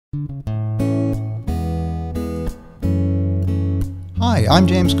Hi, I'm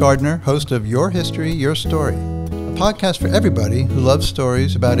James Gardner, host of Your History, Your Story, a podcast for everybody who loves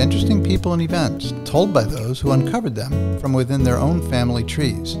stories about interesting people and events told by those who uncovered them from within their own family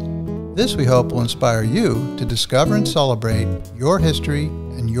trees. This, we hope, will inspire you to discover and celebrate your history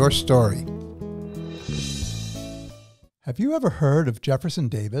and your story. Have you ever heard of Jefferson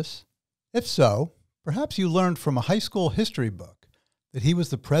Davis? If so, perhaps you learned from a high school history book that he was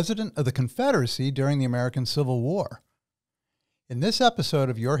the president of the Confederacy during the American Civil War. In this episode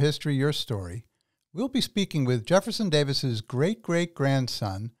of Your History, Your Story, we'll be speaking with Jefferson Davis's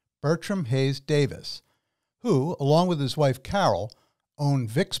great-great-grandson, Bertram Hayes-Davis, who, along with his wife Carol, owned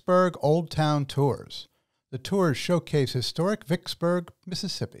Vicksburg Old Town Tours. The tours showcase historic Vicksburg,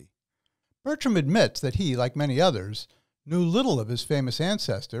 Mississippi. Bertram admits that he, like many others, knew little of his famous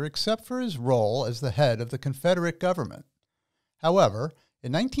ancestor except for his role as the head of the Confederate government. However,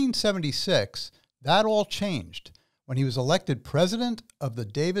 in 1976, that all changed when he was elected president of the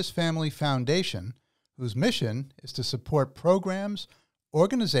Davis Family Foundation, whose mission is to support programs,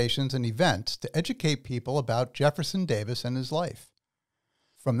 organizations, and events to educate people about Jefferson Davis and his life.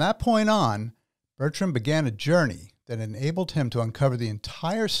 From that point on, Bertram began a journey that enabled him to uncover the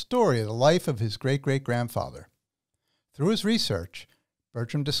entire story of the life of his great-great-grandfather. Through his research,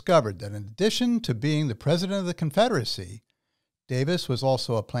 Bertram discovered that in addition to being the president of the Confederacy, Davis was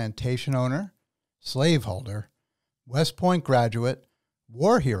also a plantation owner, slaveholder, West Point graduate,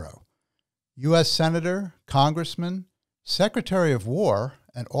 war hero, U.S. Senator, Congressman, Secretary of War,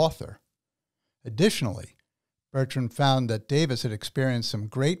 and author. Additionally, Bertram found that Davis had experienced some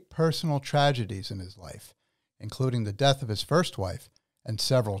great personal tragedies in his life, including the death of his first wife and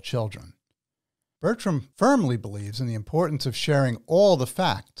several children. Bertram firmly believes in the importance of sharing all the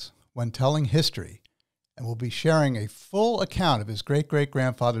facts when telling history, and will be sharing a full account of his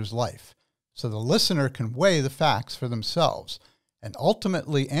great-great-grandfather's life, so the listener can weigh the facts for themselves and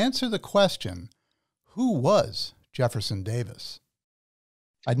ultimately answer the question, who was Jefferson Davis?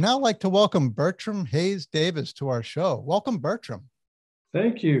 I'd now like to welcome Bertram Hayes-Davis to our show. Welcome, Bertram.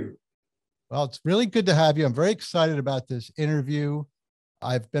 Thank you. Well, it's really good to have you. I'm very excited about this interview.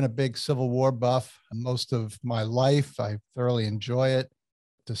 I've been a big Civil War buff most of my life. I thoroughly enjoy it,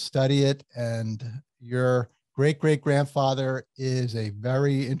 to study it, and your great-great-grandfather is a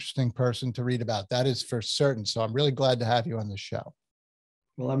very interesting person to read about. That is for certain. So I'm really glad to have you on the show.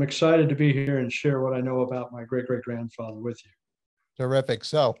 Well, I'm excited to be here and share what I know about my great-great-grandfather with you. Terrific.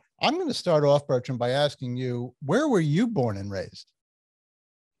 So I'm going to start off, Bertram, by asking you, where were you born and raised?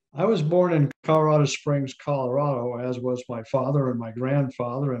 I was born in Colorado Springs, Colorado, as was my father and my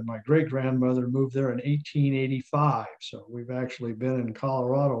grandfather, and my great-grandmother moved there in 1885. So we've actually been in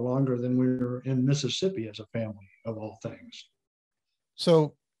Colorado longer than we were in Mississippi as a family, of all things.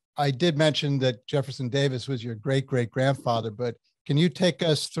 So I did mention that Jefferson Davis was your great-great-grandfather, but can you take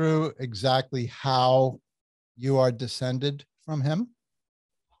us through exactly how you are descended from him?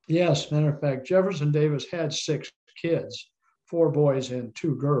 Yes, matter of fact, Jefferson Davis had 6 kids, 4 boys and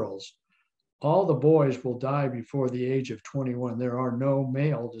 2 girls. All the boys will die before the age of 21. There are no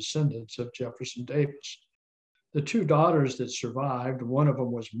male descendants of Jefferson Davis. The 2 daughters that survived, one of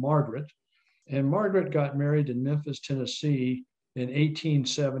them was Margaret, and Margaret got married in Memphis, Tennessee in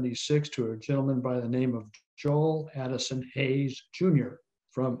 1876 to a gentleman by the name of Joel Addison Hayes, Jr.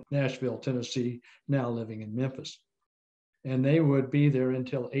 from Nashville, Tennessee, now living in Memphis. And they would be there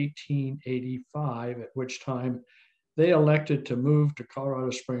until 1885, at which time they elected to move to Colorado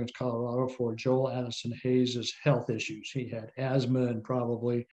Springs, Colorado for Joel Addison Hayes' health issues. He had asthma and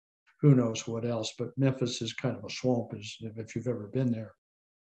probably who knows what else, but Memphis is kind of a swamp, if you've ever been there.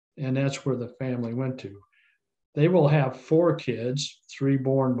 And that's where the family went to. They will have 4 kids, 3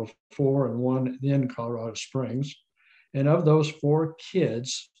 born before and 1 in Colorado Springs. And of those 4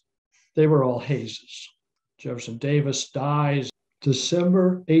 kids, they were all Hayeses. Jefferson Davis dies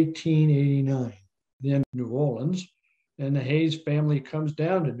December 1889 in New Orleans, and the Hayes family comes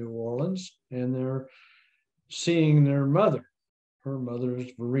down to New Orleans, and they're seeing their mother. Her mother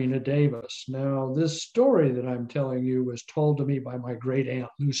is Verena Davis. Now, this story that I'm telling you was told to me by my great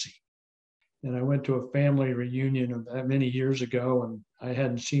aunt Lucy. And I went to a family reunion many years ago, and I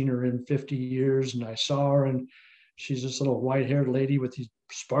hadn't seen her in 50 years, and I saw her, and she's this little white-haired lady with these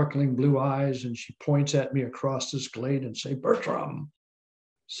sparkling blue eyes, and she points at me across this glade and say, "Bertram."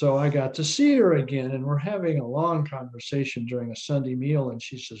 So I got to see her again, and we're having a long conversation during a Sunday meal, and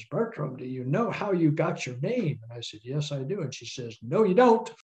she says, "Bertram, do you know how you got your name?" And I said, "Yes, I do." And she says, "No, you don't.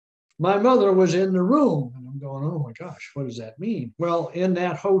 My mother was in the room." And I'm going, "Oh my gosh, what does that mean?" Well, in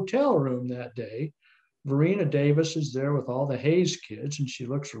that hotel room that day, Verena Davis is there with all the Hayes kids, and she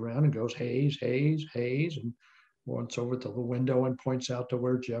looks around and goes, Hayes, Hayes, Hayes, and once over to the window and points out to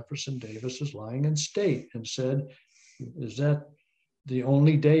where Jefferson Davis is lying in state and said, is that the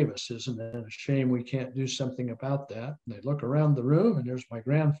only Davis? Isn't that a shame we can't do something about that? And they look around the room, and there's my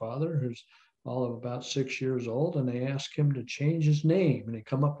grandfather, who's all of about 6 years old, and they ask him to change his name, and they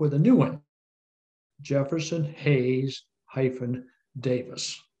come up with a new one, Jefferson Hayes-Davis.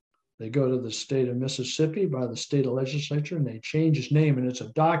 They go to the state of Mississippi by the state legislature, and they change his name. And it's a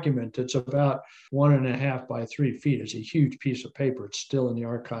document that's about 1.5 by 3 feet. It's a huge piece of paper. It's still in the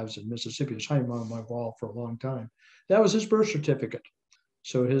archives in Mississippi. It's hanging on my wall for a long time. That was his birth certificate.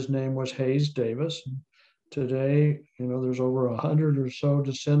 So his name was Hayes-Davis. Today, there's over 100 or so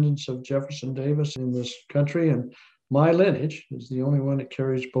descendants of Jefferson Davis in this country. And my lineage is the only one that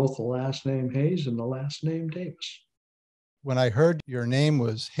carries both the last name Hayes and the last name Davis. When I heard your name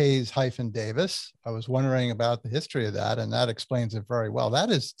was Hayes-Davis, I was wondering about the history of that, and that explains it very well.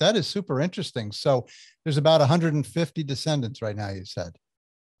 That is super interesting. So there's about 150 descendants right now, you said.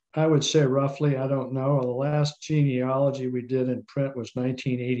 I would say roughly, I don't know. The last genealogy we did in print was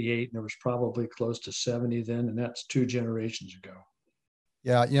 1988, and there was probably close to 70 then, and that's 2 generations ago.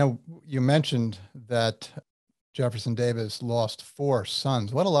 Yeah, you mentioned that Jefferson Davis lost 4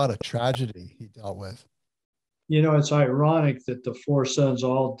 sons. What a lot of tragedy he dealt with. It's ironic that the 4 sons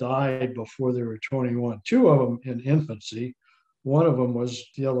all died before they were 21. 2 of them in infancy. One of them was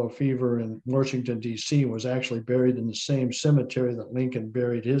yellow fever in Washington, D.C., was actually buried in the same cemetery that Lincoln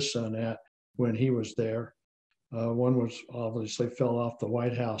buried his son at when he was there. One was obviously fell off the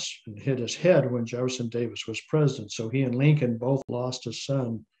White House and hit his head when Jefferson Davis was president. So he and Lincoln both lost a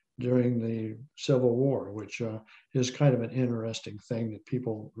son during the Civil War, which is kind of an interesting thing that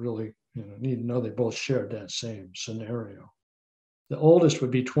people really need to know. They both shared that same scenario. The oldest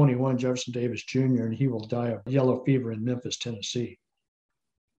would be 21, Jefferson Davis Jr., and he will die of yellow fever in Memphis, Tennessee.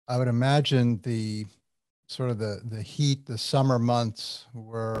 I would imagine the heat, the summer months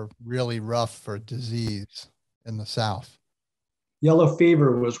were really rough for disease in the South. Yellow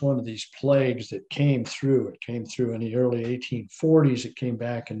fever was one of these plagues that came through. It came through in the early 1840s. It came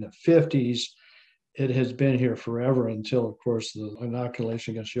back in the 50s. It has been here forever until, of course, the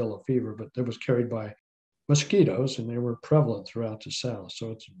inoculation against yellow fever, but it was carried by mosquitoes, and they were prevalent throughout the South.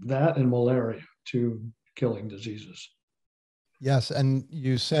 So it's that and malaria, 2 killing diseases. Yes, and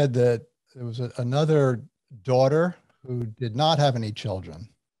you said that there was another daughter who did not have any children,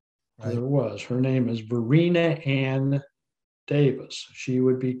 right? There was. Her name is Verena Ann Davis. She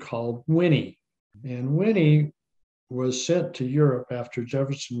would be called Winnie. And Winnie was sent to Europe after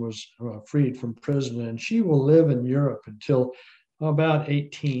Jefferson was freed from prison, and she will live in Europe until about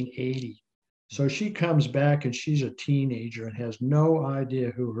 1880. So she comes back and she's a teenager and has no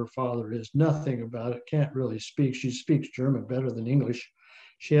idea who her father is, nothing about it, can't really speak. She speaks German better than English.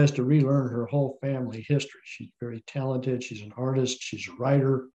 She has to relearn her whole family history. She's very talented. She's an artist. She's a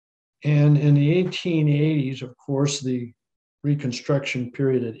writer. And in the 1880s, of course, the Reconstruction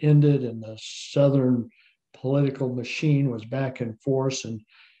period had ended and the Southern political machine was back in force. And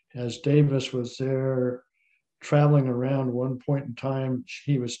as Davis was there traveling around, one point in time,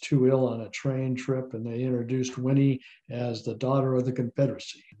 he was too ill on a train trip, and they introduced Winnie as the daughter of the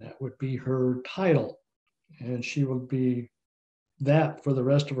Confederacy. That would be her title. And she would be that for the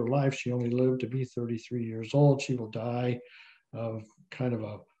rest of her life. She only lived to be 33 years old. She will die of kind of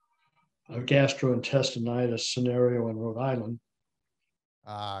a gastrointestinitis scenario in Rhode Island.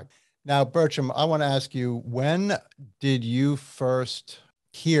 Now, Bertram, I want to ask you, when did you first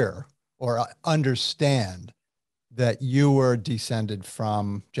hear or understand that you were descended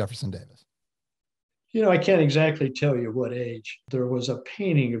from Jefferson Davis? I can't exactly tell you what age. There was a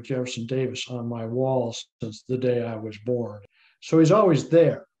painting of Jefferson Davis on my wall since the day I was born. So he's always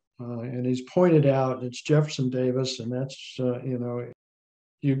there. And he's pointed out it's Jefferson Davis. And that's,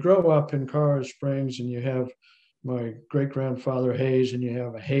 you grow up in Colorado Springs and you have my great-grandfather Hayes, and you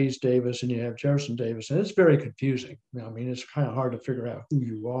have a Hayes-Davis, and you have Jefferson Davis. And it's very confusing. It's kind of hard to figure out who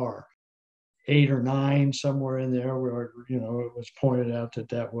you are. 8 or 9, somewhere in there, where it was pointed out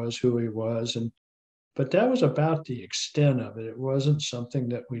that was who he was, but that was about the extent of it. It wasn't something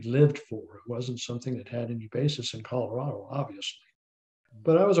that we lived for. It wasn't something that had any basis in Colorado, obviously.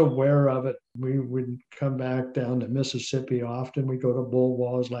 But I was aware of it. We would come back down to Mississippi often. We'd go to Bull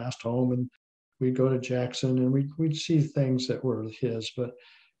Wall's last home, and we'd go to Jackson, and we'd see things that were his, but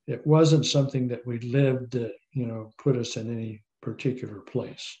it wasn't something that we lived that put us in any particular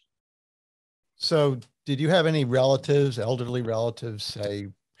place. So did you have any relatives, elderly relatives, say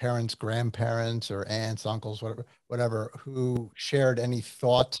parents, grandparents, or aunts, uncles, whatever, who shared any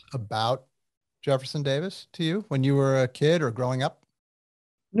thoughts about Jefferson Davis to you when you were a kid or growing up?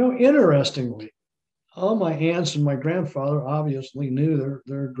 Interestingly, all my aunts and my grandfather obviously knew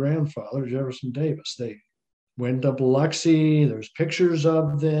their grandfather, Jefferson Davis. They went to Biloxi, there's pictures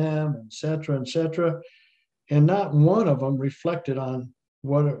of them, et cetera, et cetera. And not one of them reflected on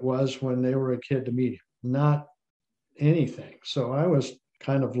what it was when they were a kid to meet him, not anything. So I was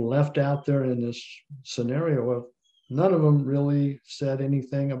kind of left out there in this scenario of none of them really said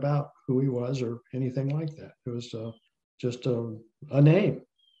anything about who he was or anything like that. It was just a name.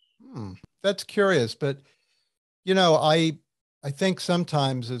 That's curious, but you know, I think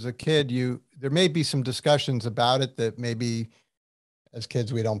sometimes as a kid, there may be some discussions about it that maybe as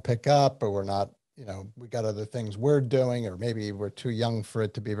kids we don't pick up, or we're not, we got other things we're doing, or maybe we're too young for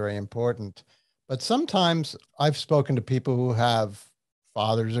it to be very important. But sometimes I've spoken to people who have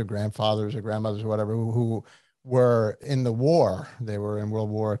fathers or grandfathers or grandmothers or whatever who were in the war. They were in World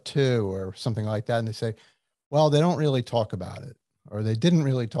War II or something like that. And they say, well, they don't really talk about it, or they didn't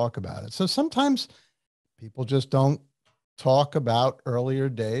really talk about it. So sometimes people just don't talk about earlier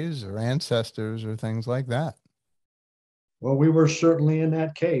days or ancestors or things like that. Well, we were certainly in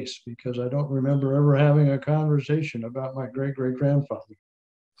that case because I don't remember ever having a conversation about my great great grandfather.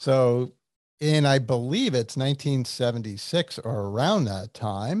 So I believe it's 1976 or around that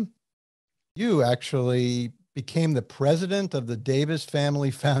time, you actually became the president of the Davis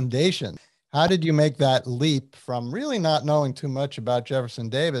Family Foundation. How did you make that leap from really not knowing too much about Jefferson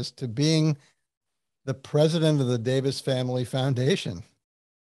Davis to being the president of the Davis Family Foundation?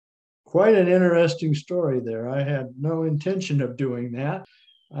 Quite an interesting story there. I had no intention of doing that.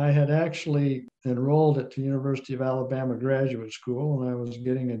 I had actually enrolled at the University of Alabama Graduate School, and I was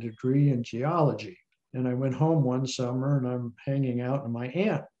getting a degree in geology. And I went home one summer and I'm hanging out, and my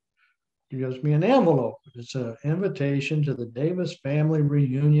aunt gives me an envelope. It's an invitation to the Davis family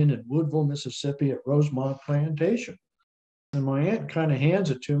reunion in Woodville, Mississippi at Rosemont Plantation. And my aunt kind of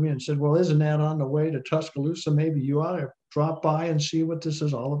hands it to me and said, well, isn't that on the way to Tuscaloosa? Maybe you ought to drop by and see what this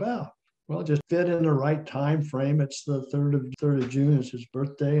is all about. Well, it just fit in the right time frame. It's the 3rd of June is his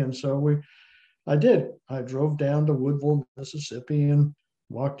birthday. And so I did. I drove down to Woodville, Mississippi, and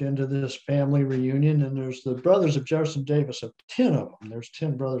walked into this family reunion. And there's the brothers of Jefferson Davis, 10 of them. There's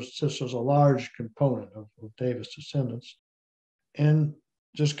 10 brothers and sisters, a large component of Davis descendants. And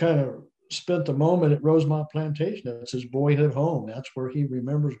just kind of spent the moment at Rosemont Plantation. That's his boyhood home. That's where he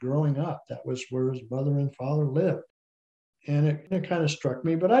remembers growing up. That was where his mother and father lived. And it kind of struck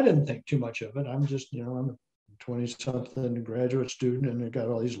me, but I didn't think too much of it. I'm just, I'm a 20-something graduate student, and I got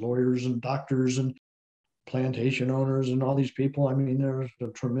all these lawyers and doctors and plantation owners and all these people. I mean, there's a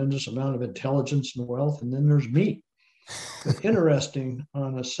tremendous amount of intelligence and wealth, and then there's me. But interesting,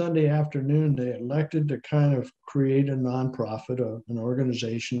 on a Sunday afternoon, they elected to kind of create a nonprofit, an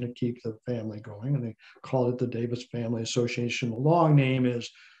organization to keep the family going, and they called it the Davis Family Association. The long name is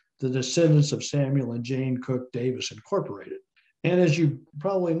the Descendants of Samuel and Jane Cook Davis Incorporated. And as you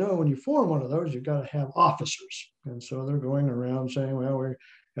probably know, when you form one of those, you've got to have officers. And so they're going around saying, well, we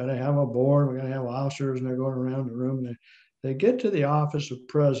got to have a board, we got to have officers, and they're going around the room. And they get to the office of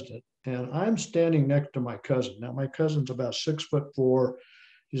president, and I'm standing next to my cousin. Now, my cousin's about 6'4".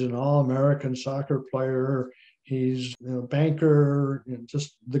 He's an all-American soccer player. He's a banker,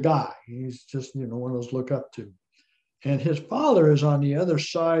 just the guy. He's just, one of those look up to. And his father is on the other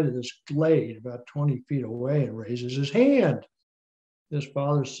side of this glade, about 20 feet away, and raises his hand. His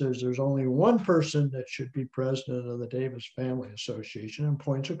father says there's only one person that should be president of the Davis Family Association, and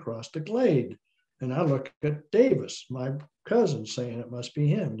points across the glade. And I look at Davis, my cousin, saying it must be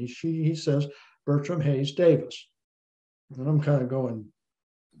him. He says, Bertram Hayes-Davis. And I'm kind of going,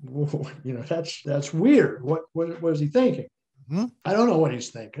 that's weird. What is he thinking? Mm-hmm. I don't know what he's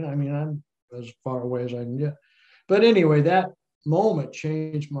thinking. I mean, I'm as far away as I can get. But anyway, that moment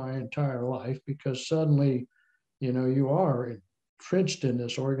changed my entire life, because suddenly, you are entrenched in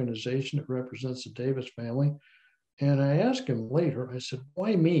this organization that represents the Davis family. And I asked him later, I said,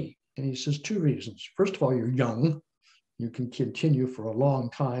 why me? And he says, 2 reasons. First of all, you're young. You can continue for a long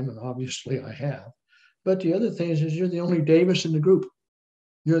time, and obviously I have. But the other thing is you're the only Davis in the group.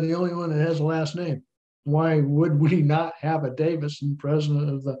 You're the only one that has a last name. Why would we not have a Davis and president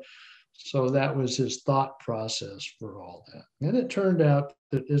of the... So that was his thought process for all that. And it turned out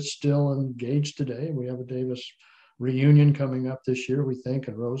that it's still engaged today. We have a Davis reunion coming up this year, we think,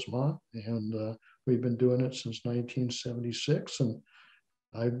 in Rosemont. And we've been doing it since 1976. And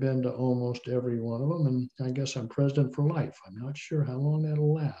I've been to almost every one of them. And I guess I'm president for life. I'm not sure how long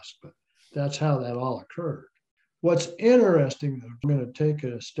that'll last, but that's how that all occurred. What's interesting, I'm going to take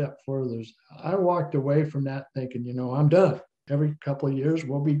it a step further, is I walked away from that thinking, I'm done. Every couple of years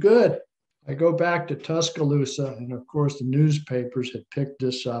we'll be good. I go back to Tuscaloosa, and of course, the newspapers had picked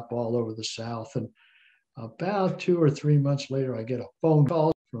this up all over the South. And about 2 or 3 months later, I get a phone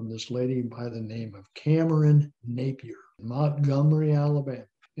call from this lady by the name of Cameron Napier, Montgomery, Alabama.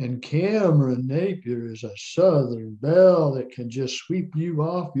 And Cameron Napier is a Southern belle that can just sweep you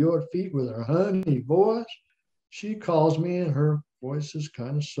off your feet with her honey voice. She calls me, and her voice is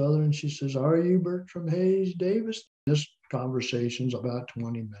kind of Southern. She says, "Are you Bertram Hayes-Davis?" This conversation's about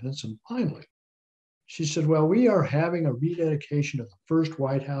 20 minutes. And finally, she said, "Well, we are having a rededication of the first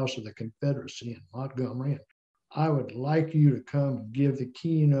White House of the Confederacy in Montgomery. And I would like you to come and give the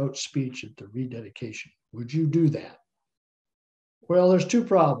keynote speech at the rededication. Would you do that?" Well, there's two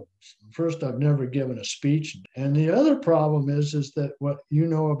problems. First, I've never given a speech. And the other problem is that what you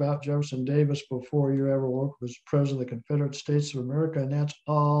know about Jefferson Davis before you ever worked was President of the Confederate States of America. And that's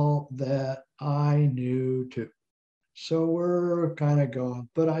all that I knew too. So we're kind of going,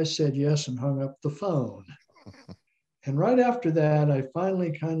 but I said yes and hung up the phone. And right after that, I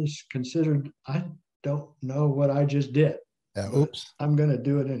finally kind of considered, I don't know what I just did. Oops. I'm going to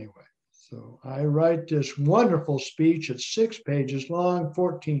do it anyway. So I write this wonderful speech. It's 6 pages long,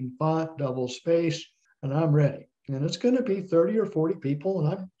 14 font, double space, and I'm ready. And it's going to be 30 or 40 people,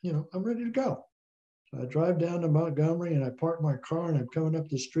 and I'm ready to go. So I drive down to Montgomery, and I park my car, and I'm coming up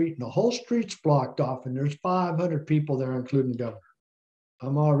the street, and the whole street's blocked off, and there's 500 people there, including the governor.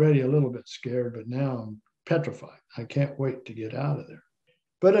 I'm already a little bit scared, but now I'm petrified. I can't wait to get out of there.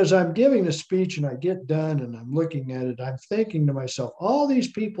 But as I'm giving the speech and I get done and I'm looking at it, I'm thinking to myself, all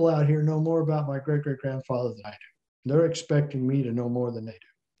these people out here know more about my great-great-grandfather than I do. They're expecting me to know more than they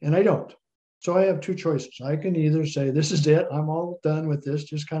do. And I don't. So I have two choices. I can either say, this is it, I'm all done with this,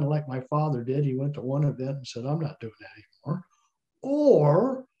 just kind of like my father did. He went to one event and said, I'm not doing that anymore.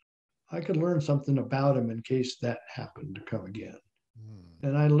 Or I could learn something about him in case that happened to come again.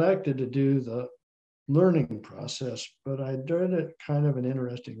 And I elected to do the learning process, but I did it kind of an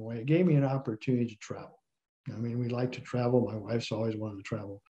interesting way. It gave me an opportunity to travel. I mean, we like to travel. My wife's always wanted to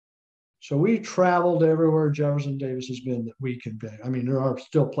travel. So we traveled everywhere Jefferson Davis has been that we can be. I mean, there are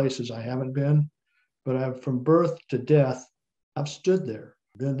still places I haven't been, but from birth to death, I've stood there,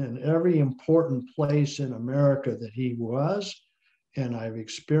 been in every important place in America that he was, and I've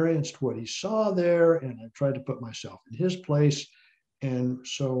experienced what he saw there, and I've tried to put myself in his place. And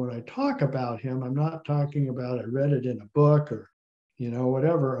so when I talk about him, I'm not talking about I read it in a book or,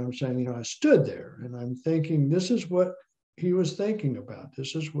 whatever. I'm saying, I stood there and I'm thinking, this is what he was thinking about.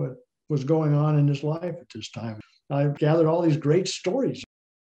 This is what was going on in his life at this time. I've gathered all these great stories.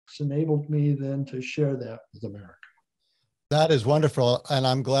 It's enabled me then to share that with America. That is wonderful. And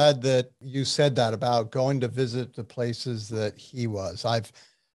I'm glad that you said that about going to visit the places that he was. I've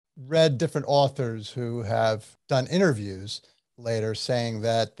read different authors who have done interviews later saying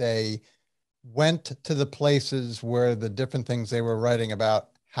that they went to the places where the different things they were writing about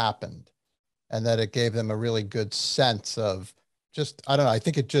happened, and that it gave them a really good sense of just, I don't know, I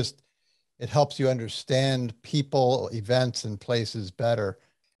think it helps you understand people, events, and places better.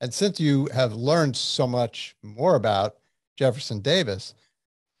 And since you have learned so much more about Jefferson Davis,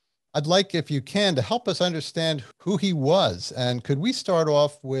 I'd like, if you can, to help us understand who he was. And could we start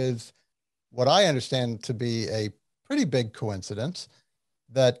off with what I understand to be a pretty big coincidence,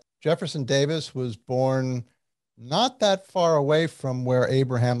 that Jefferson Davis was born not that far away from where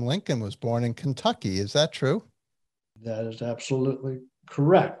Abraham Lincoln was born in Kentucky. Is that true? That is absolutely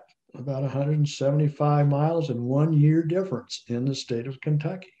correct. About 175 miles and 1 year difference in the state of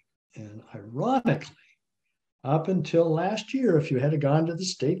Kentucky. And ironically, up until last year, if you had gone to the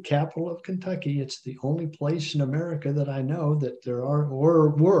state capital of Kentucky, it's the only place in America that I know that there are or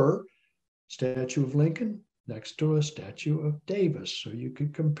were statue of Lincoln next to a statue of Davis. So you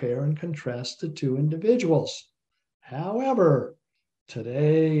could compare and contrast the two individuals. However,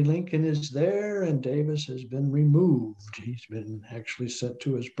 today Lincoln is there and Davis has been removed. He's been actually sent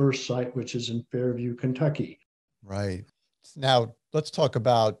to his birth site, which is in Fairview, Kentucky. Right. Now, let's talk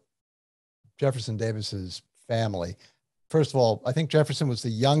about Jefferson Davis's family. First of all, I think Jefferson was the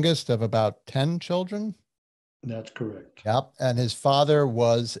youngest of about 10 children. That's correct. Yep. And his father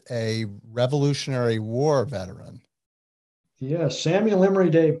was a Revolutionary War veteran. Yes, Samuel Emory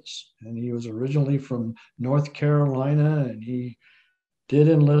Davis. And he was originally from North Carolina, and he did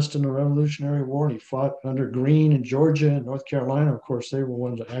enlist in the Revolutionary War. And he fought under Greene in Georgia and North Carolina. Of course, they were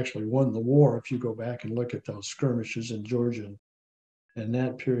ones that actually won the war, if you go back and look at those skirmishes in Georgia in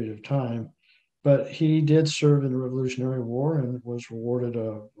that period of time. But he did serve in the Revolutionary War and was awarded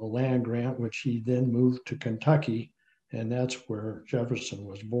a land grant, which he then moved to Kentucky. And that's where Jefferson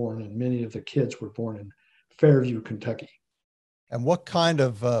was born. And many of the kids were born in Fairview, Kentucky. And what kind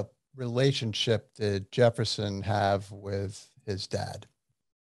of relationship did Jefferson have with his dad?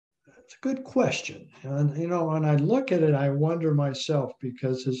 It's a good question. And, when I look at it, I wonder myself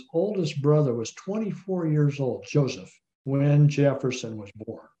because his oldest brother was 24 years old, Joseph, when Jefferson was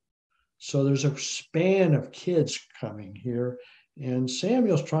born. So there's a span of kids coming here. And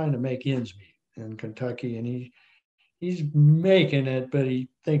Samuel's trying to make ends meet in Kentucky, and he's making it, but he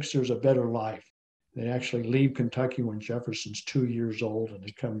thinks there's a better life. They actually leave Kentucky when Jefferson's 2 years old, and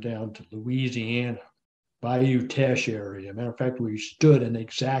they come down to Louisiana, Bayou Teche area. Matter of fact, we stood in the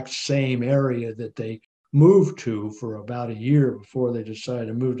exact same area that they moved to for about a year before they decided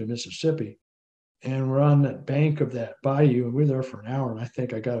to move to Mississippi. And we're on the bank of that bayou, and we're there for an hour, and I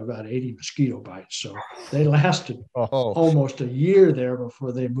think I got about 80 mosquito bites. So they lasted almost a year there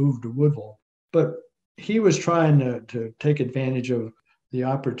before they moved to Woodville. But he was trying to take advantage of the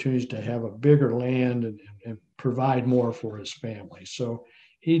opportunities to have a bigger land and provide more for his family. So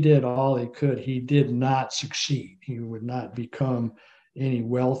he did all he could. He did not succeed. He would not become any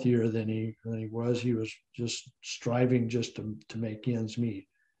wealthier than he was. He was just striving just to make ends meet.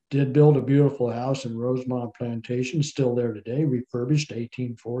 Did build a beautiful house in Rosemont Plantation, still there today, refurbished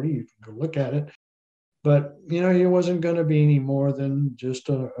 1840. You can go look at it. But, he wasn't going to be any more than just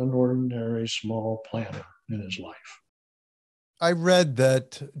an ordinary small planter in his life. I read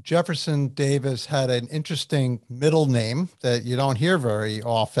that Jefferson Davis had an interesting middle name that you don't hear very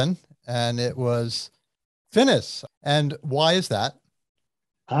often, and it was Finis. And why is that?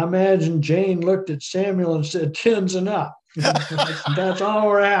 I imagine Jane looked at Samuel and said, 10's and up. That's all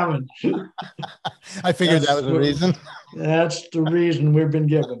we're having. I figured that was the reason. That's the reason we've been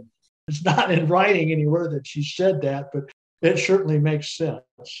given. It's not in writing anywhere that she said that, but it certainly makes sense.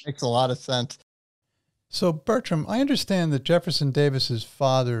 Makes a lot of sense. So, Bertram, I understand that Jefferson Davis's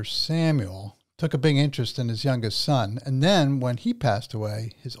father, Samuel, took a big interest in his youngest son. And then when he passed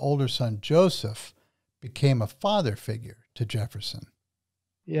away, his older son, Joseph, became a father figure to Jefferson.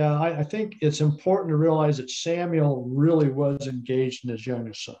 Yeah, I think it's important to realize that Samuel really was engaged in his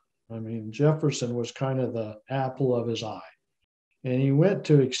youngest son. I mean, Jefferson was kind of the apple of his eye. And he went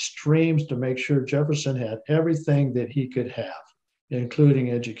to extremes to make sure Jefferson had everything that he could have, including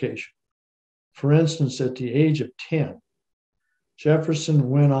education. For instance, at the age of 10,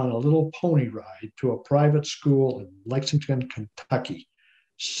 Jefferson went on a little pony ride to a private school in Lexington, Kentucky,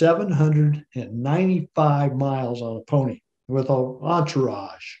 795 miles on a pony with an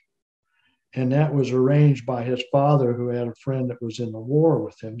entourage. And that was arranged by his father, who had a friend that was in the war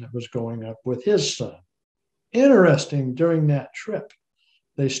with him that was going up with his son. Interesting, during that trip,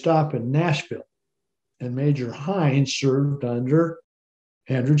 they stopped in Nashville, and Major Hines served under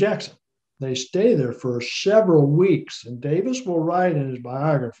Andrew Jackson. They stay there for several weeks, and Davis will write in his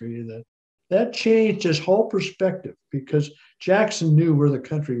biography that changed his whole perspective because Jackson knew where the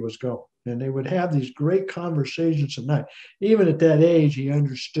country was going, and they would have these great conversations at night. Even at that age, he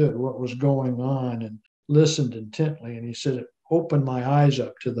understood what was going on and listened intently, and he said it opened my eyes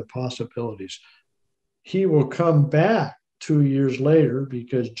up to the possibilities. He will come back 2 years later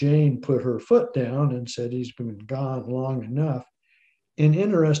because Jane put her foot down and said he's been gone long enough. And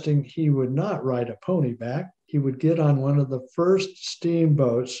interesting, he would not ride a pony back. He would get on one of the first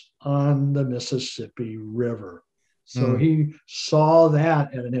steamboats on the Mississippi River. So he saw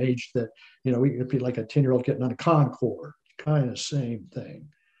that at an age that, it'd be like a 10-year-old getting on a Concorde, kind of same thing.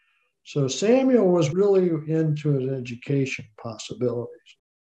 So Samuel was really into his education possibilities.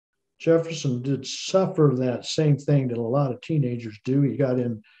 Jefferson did suffer that same thing that a lot of teenagers do. He got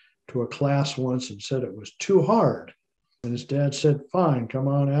into a class once and said it was too hard. And his dad said, fine, come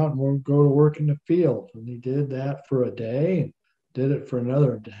on out and we'll go to work in the field. And he did that for a day and did it for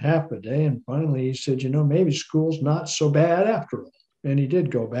another half a day. And finally he said, maybe school's not so bad after all. And he did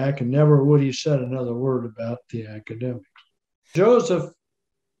go back, and never would he said another word about the academics. Joseph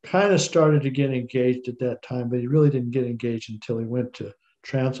kind of started to get engaged at that time, but he really didn't get engaged until he went to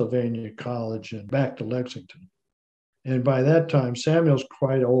Transylvania College and back to Lexington. And by that time, Samuel's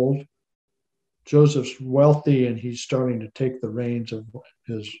quite old. Joseph's wealthy, and he's starting to take the reins of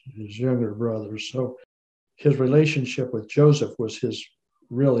his younger brothers. So his relationship with Joseph was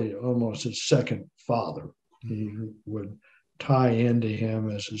really almost his second father. He would tie into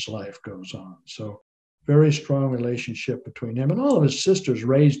him as his life goes on. So very strong relationship between him, and all of his sisters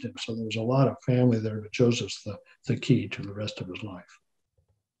raised him. So there was a lot of family there, but Joseph's the key to the rest of his life.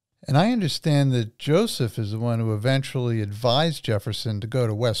 And I understand that Joseph is the one who eventually advised Jefferson to go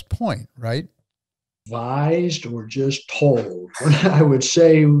to West Point, right? Advised or just told? I would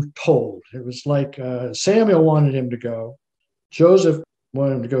say told. It was like Samuel wanted him to go. Joseph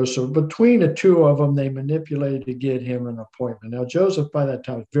wanted him to go. So between the two of them, they manipulated to get him an appointment. Now, Joseph, by that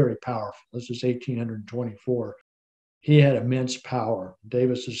time, was very powerful. This is 1824. He had immense power.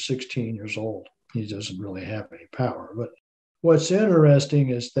 Davis is 16 years old. He doesn't really have any power. But what's interesting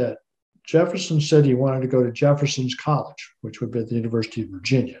is that Jefferson said he wanted to go to Jefferson's College, which would be at the University of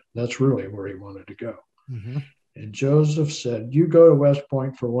Virginia. That's really where he wanted to go. Mm-hmm. And Joseph said, you go to West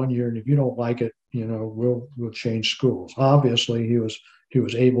Point for 1 year, and if you don't like it, we'll change schools. Obviously, he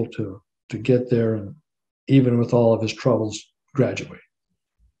was able to get there, and even with all of his troubles, graduate.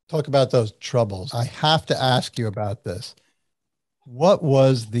 Talk about those troubles. I have to ask you about this. What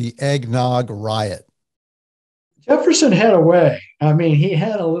was the eggnog riot? Jefferson had a way. I mean, he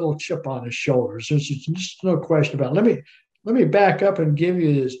had a little chip on his shoulders. There's just no question about it. Let me back up and give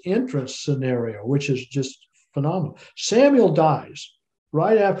you his entrance scenario, which is just phenomenal. Samuel dies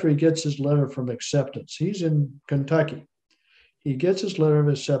right after he gets his letter from acceptance. He's in Kentucky. He gets his letter of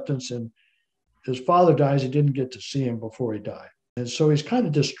acceptance, and his father dies. He didn't get to see him before he died. And so he's kind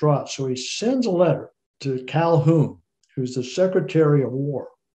of distraught. So he sends a letter to Calhoun, who's the Secretary of War,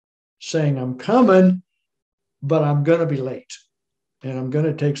 saying, I'm coming, but I'm going to be late, and I'm going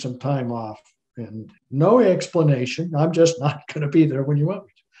to take some time off, and no explanation. I'm just not going to be there when you want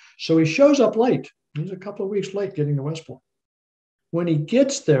me to. So he shows up late. He's a couple of weeks late getting to West Point. When he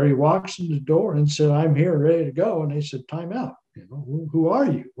gets there, he walks in the door and said, I'm here, ready to go. And they said, time out. Who are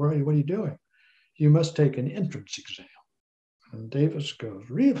you? What are you doing? You must take an entrance exam. And Davis goes,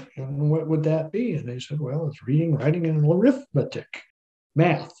 really? And what would that be? And they said, well, it's reading, writing, and arithmetic,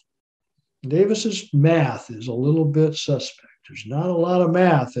 math. Davis's math is a little bit suspect. There's not a lot of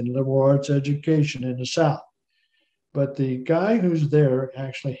math in liberal arts education in the South. But the guy who's there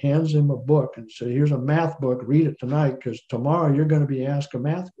actually hands him a book and says, here's a math book, read it tonight, because tomorrow you're going to be asked a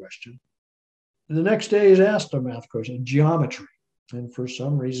math question. And the next day he's asked a math question, geometry. And for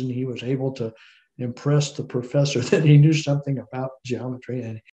some reason, he was able to impress the professor that he knew something about geometry,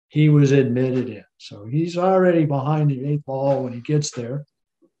 and he was admitted in. So he's already behind the eight ball when he gets there.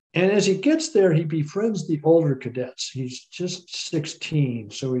 And as he gets there, he befriends the older cadets. He's just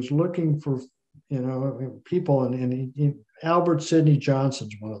 16, so he's looking for people, and Albert Sidney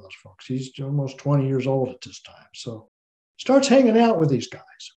Johnson's one of those folks. He's almost 20 years old at this time. So starts hanging out with these guys.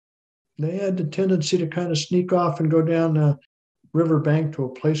 They had the tendency to kind of sneak off and go down the riverbank to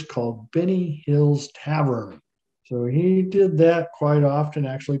a place called Benny Hill's Tavern. So he did that quite often,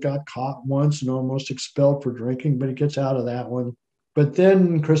 actually got caught once and almost expelled for drinking, but he gets out of that one. But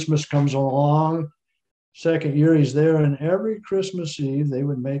then Christmas comes along. Second year he's there, and every Christmas Eve they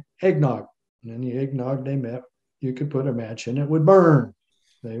would make eggnog. And the eggnog they met, you could put a match in, it would burn.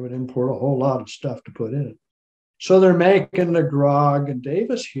 They would import a whole lot of stuff to put in it. So they're making the grog, and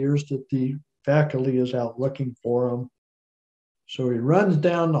Davis hears that the faculty is out looking for him. So he runs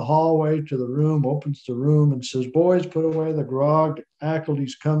down the hallway to the room, opens the room, and says, boys, put away the grog, the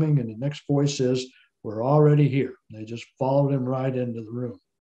faculty's coming. And the next voice says, we're already here. And they just followed him right into the room.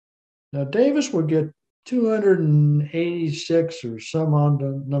 Now, Davis would get 286 or some on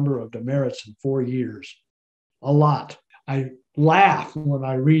the number of demerits in 4 years. A lot. I laugh when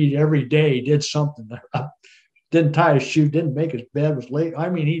I read every day he did something. Didn't tie his shoe, didn't make his bed, was late. I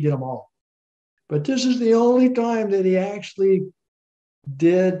mean, he did them all. But this is the only time that he actually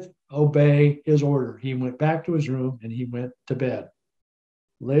did obey his order. He went back to his room and he went to bed.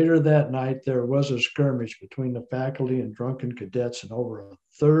 Later that night, there was a skirmish between the faculty and drunken cadets, and over a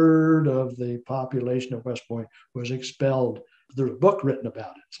third of the population of West Point was expelled. There's a book written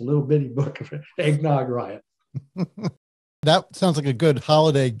about it. It's a little bitty book of eggnog riot. That sounds like a good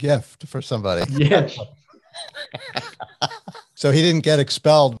holiday gift for somebody. Yes. So he didn't get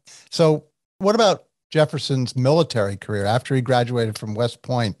expelled. So what about Jefferson's military career after he graduated from West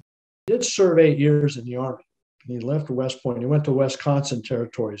Point? He did serve 8 years in the Army. He left West Point. He went to Wisconsin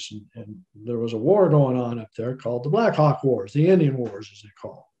territories, and there was a war going on up there called the Black Hawk Wars, the Indian Wars, as they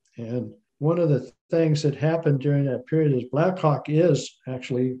call it. And one of the things that happened during that period is Black Hawk is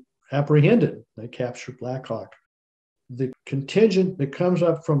actually apprehended. They captured Black Hawk. The contingent that comes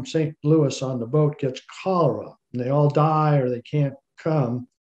up from St. Louis on the boat gets cholera, and they all die or they can't come.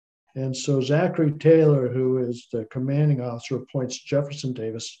 And so Zachary Taylor, who is the commanding officer, appoints Jefferson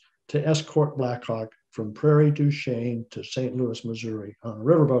Davis to escort Black Hawk from Prairie du Chien to St. Louis, Missouri on a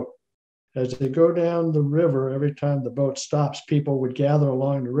riverboat. As they go down the river, every time the boat stops, people would gather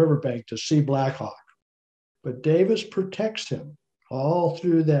along the riverbank to see Black Hawk. But Davis protects him all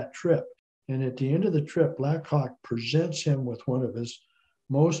through that trip. And at the end of the trip, Black Hawk presents him with one of his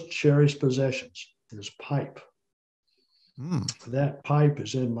most cherished possessions, his pipe. That pipe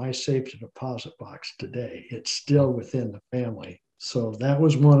is in my safe deposit box today. It's still within the family. So that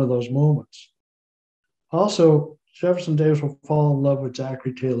was one of those moments. Also, Jefferson Davis will fall in love with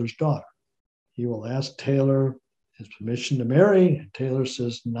Zachary Taylor's daughter. He will ask Taylor his permission to marry, and Taylor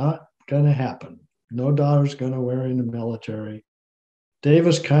says, not going to happen. No daughter's going to marry in the military.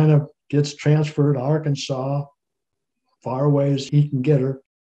 Davis kind of gets transferred to Arkansas, far away as he can get her,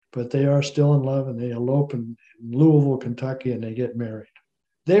 but they are still in love, and they elope in Louisville, Kentucky, and they get married.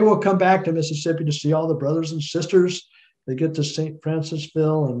 They will come back to Mississippi to see all the brothers and sisters. They get to St.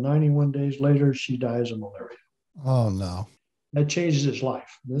 Francisville, and 91 days later, she dies of malaria. Oh, no. That changes his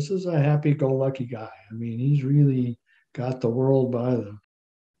life. This is a happy-go-lucky guy. I mean, he's really got the world by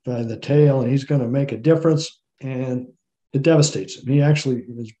the tail, and he's going to make a difference, and it devastates him.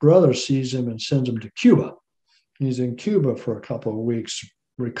 His brother sees him and sends him to Cuba. He's in Cuba for a couple of weeks,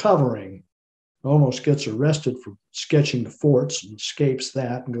 recovering, almost gets arrested for sketching the forts and escapes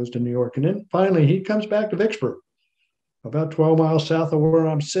that and goes to New York. And then finally, he comes back to Vicksburg, about 12 miles south of where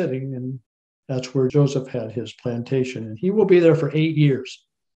I'm sitting, and that's where Joseph had his plantation. And he will be there for 8 years.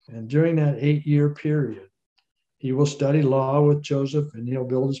 And during that 8-year period, he will study law with Joseph, and he'll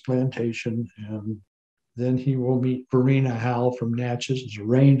build his plantation. And then he will meet Verena Howell from Natchez, is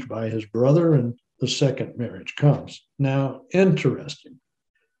arranged by his brother, and the second marriage comes. Now, interesting.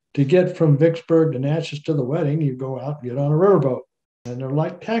 To get from Vicksburg to Natchez to the wedding, you go out and get on a riverboat. And they're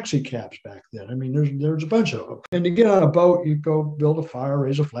like taxi cabs back then. I mean, there's a bunch of them. And to get on a boat, you go build a fire,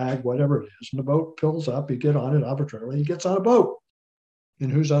 raise a flag, whatever it is. And the boat fills up, you get on it arbitrarily, he gets on a boat.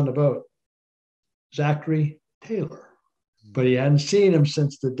 And who's on the boat? Zachary Taylor. But he hadn't seen him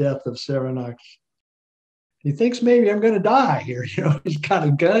since the death of Sarah Knox. He thinks maybe I'm going to die here. He's got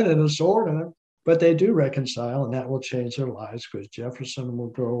a gun and a sword, but they do reconcile, and that will change their lives, because Jefferson will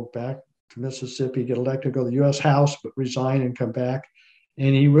go back to Mississippi, get elected, go to the U.S. House, but resign and come back.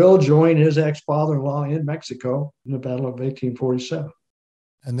 And he will join his ex-father-in-law in Mexico in the Battle of 1847.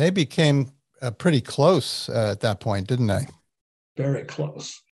 And they became pretty close at that point, didn't they? Very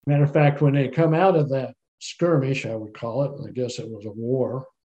close. Matter of fact, when they come out of that skirmish, I would call it, I guess it was a war,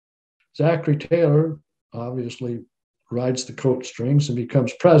 Zachary Taylor obviously rides the coat strings and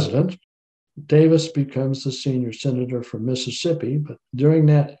becomes president. Davis becomes the senior senator from Mississippi, but during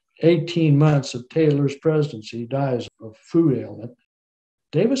that 18 months of Taylor's presidency, he dies of food ailment.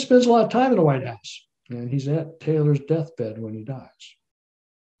 Davis spends a lot of time in the White House, and he's at Taylor's deathbed when he dies.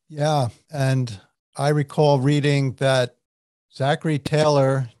 Yeah, and I recall reading that Zachary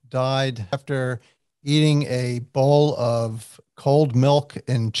Taylor died after eating a bowl of cold milk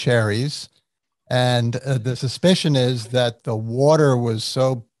and cherries, and the suspicion is that the water was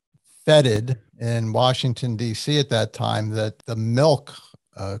so fetid in Washington, D.C. at that time that the milk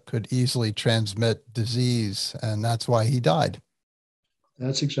could easily transmit disease, and that's why he died.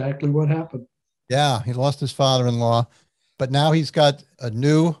 That's exactly what happened. Yeah, he lost his father-in-law, but now he's got a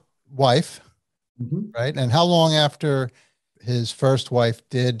new wife, right? And how long after his first wife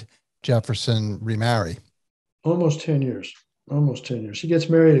did Jefferson remarry? Almost 10 years. Almost 10 years. He gets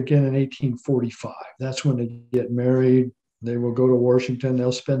married again in 1845. That's when they get married. They will go to Washington.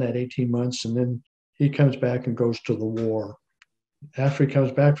 They'll spend that 18 months, and then he comes back and goes to the war. After he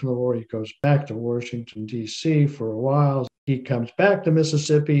comes back from the war, he goes back to Washington, D.C. for a while. He comes back to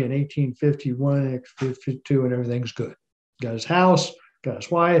Mississippi in 1851, 1852, and everything's good. Got his house, got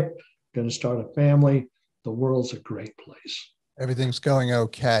his wife, going to start a family. The world's a great place. Everything's going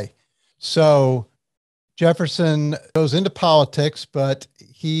okay. So Jefferson goes into politics, but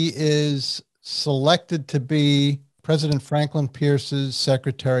he is selected to be President Franklin Pierce's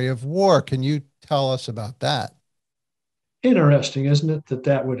Secretary of War. Can you tell us about that? Interesting, isn't it,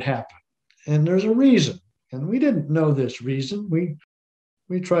 that would happen? And there's a reason. And we didn't know this reason.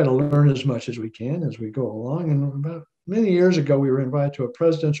 We try to learn as much as we can as we go along. And about many years ago, we were invited to a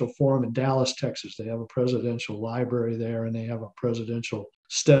presidential forum in Dallas, Texas. They have a presidential library there, and they have a presidential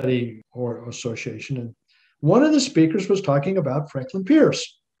study or association. And one of the speakers was talking about Franklin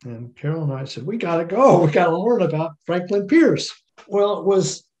Pierce. And Carol and I said, we got to go. We got to learn about Franklin Pierce. Well, it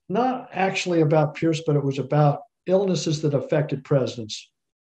was not actually about Pierce, but it was about illnesses that affected presidents.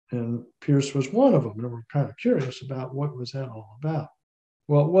 And Pierce was one of them. And we're kind of curious about what was that all about.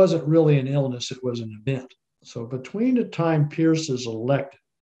 Well, it wasn't really an illness. It was an event. So between the time Pierce is elected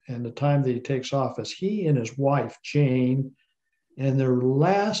and the time that he takes office, he and his wife, Jane, and their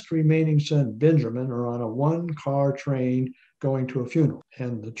last remaining son, Benjamin, are on a one-car train going to a funeral.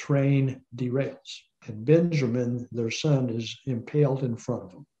 And the train derails. And Benjamin, their son, is impaled in front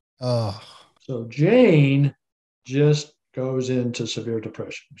of them. Oh. So Jane just goes into severe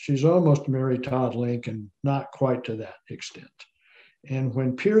depression. She's almost Mary Todd Lincoln, not quite to that extent. And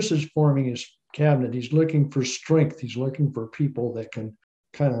when Pierce is forming his cabinet. He's looking for strength. He's looking for people that can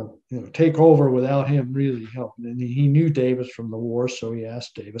kind of take over without him really helping. And he knew Davis from the war, so he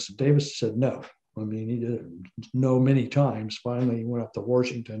asked Davis, and Davis said no. I mean, he did no many times. Finally, he went up to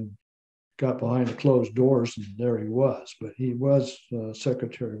Washington, got behind the closed doors, and there he was. But he was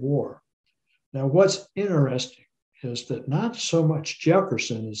Secretary of War. Now, what's interesting is that not so much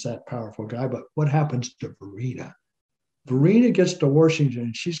Jefferson is that powerful guy, but what happens to Verena? Verena gets to Washington,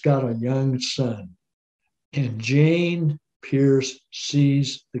 and she's got a young son. And Jane Pierce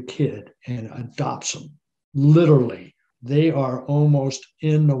sees the kid and adopts him. Literally, they are almost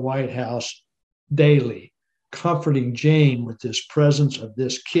in the White House daily, comforting Jane with this presence of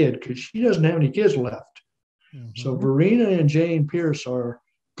this kid because she doesn't have any kids left. Mm-hmm. So Verena and Jane Pierce are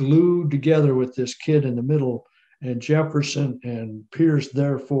glued together with this kid in the middle, and Jefferson and Pierce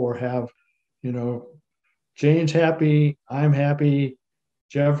therefore have, Jane's happy, I'm happy,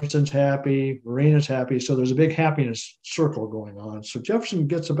 Jefferson's happy, Verena's happy. So there's a big happiness circle going on. So Jefferson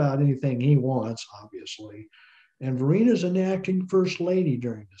gets about anything he wants, obviously. And Verena's an acting first lady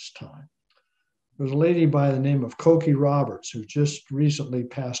during this time. There's a lady by the name of Cokie Roberts who just recently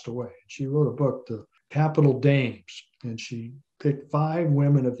passed away. She wrote a book, The Capital Dames, and she picked 5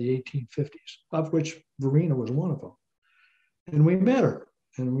 women of the 1850s, of which Verena was one of them. And we met her.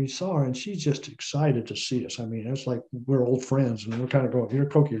 And we saw her, and she's just excited to see us. I mean, it's like we're old friends, and we're kind of going, you're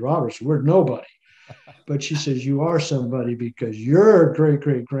Cokie Roberts, we're nobody. But she says, you are somebody because your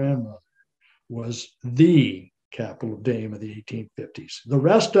great-great-grandmother was the capital dame of the 1850s. The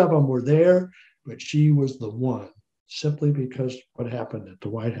rest of them were there, but she was the one, simply because what happened at the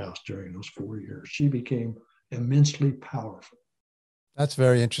White House during those 4 years. She became immensely powerful. That's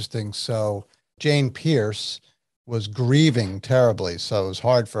very interesting. So Jane Pierce was grieving terribly, so it was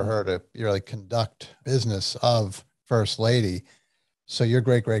hard for her to really conduct business of First Lady. So your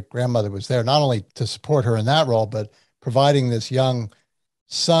great-great-grandmother was there not only to support her in that role, but providing this young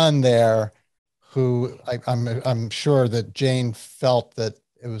son there who I'm sure that Jane felt that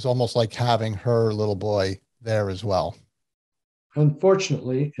it was almost like having her little boy there as well.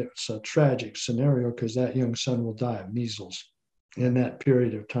 Unfortunately, it's a tragic scenario because that young son will die of measles in that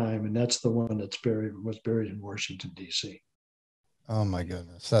period of time, and that's the one was buried in Washington, D.C. Oh my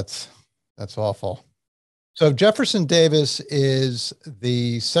goodness, that's awful. So Jefferson Davis is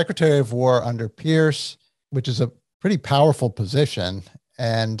the Secretary of War under Pierce, which is a pretty powerful position,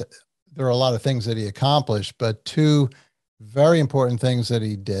 and there are a lot of things that he accomplished, but 2 very important things that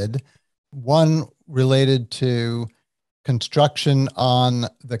he did. One related to construction on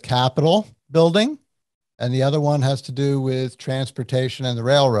the Capitol building, and the other one has to do with transportation and the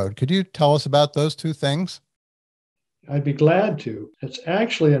railroad. Could you tell us about those 2 things? I'd be glad to. It's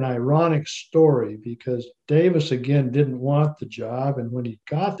actually an ironic story because Davis, again, didn't want the job. And when he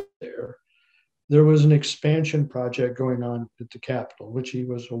got there was an expansion project going on at the Capitol, which he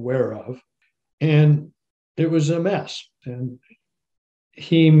was aware of. And it was a mess. And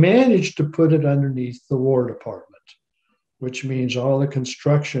he managed to put it underneath the War Department, which means all the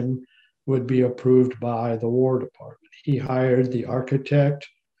construction would be approved by the War Department. He hired the architect,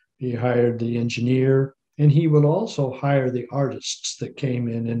 he hired the engineer, and he would also hire the artists that came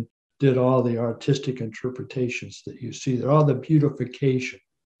in and did all the artistic interpretations that you see there, all the beautification.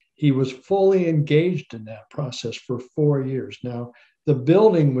 He was fully engaged in that process for 4 years. Now, the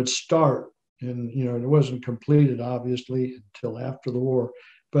building would start, and it wasn't completed, obviously, until after the war,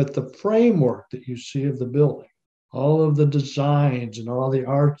 but the framework that you see of the building, all of the designs and all the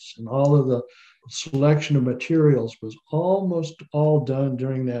arts and all of the selection of materials was almost all done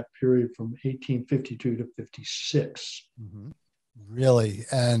during that period from 1852 to 56. Mm-hmm. Really?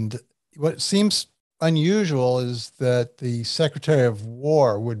 And what seems unusual is that the Secretary of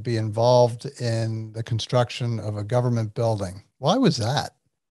War would be involved in the construction of a government building. Why was that?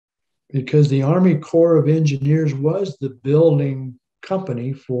 Because the Army Corps of Engineers was the building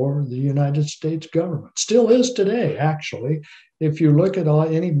company for the United States government. Still is today, actually. If you look at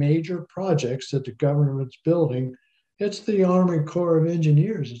any major projects that the government's building, it's the Army Corps of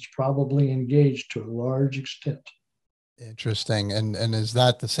Engineers. It's probably engaged to a large extent. Interesting. And is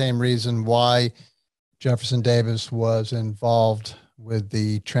that the same reason why Jefferson Davis was involved with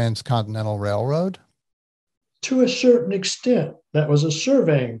the Transcontinental Railroad? To a certain extent, that was a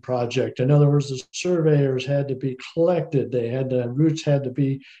surveying project. In other words, the surveyors had to be collected. Routes had to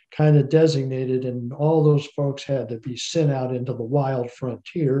be kind of designated, and all those folks had to be sent out into the wild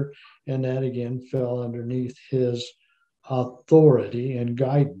frontier. And that again fell underneath his authority and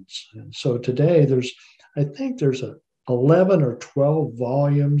guidance. And so today I think there's 11 or 12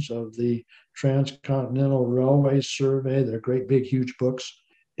 volumes of the Transcontinental Railway Survey. They're great, big, huge books.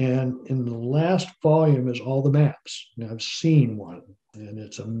 And in the last volume is all the maps. And I've seen one, and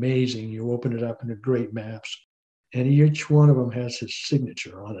it's amazing. You open it up and they're great maps. And each one of them has his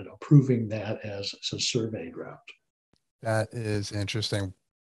signature on it, approving that as a survey route. That is interesting.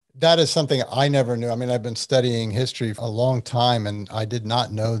 That is something I never knew. I mean, I've been studying history for a long time, and I did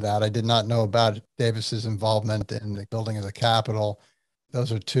not know that. I did not know about Davis's involvement in the building of the Capitol.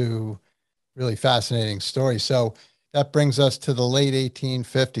 Those are two really fascinating stories. So that brings us to the late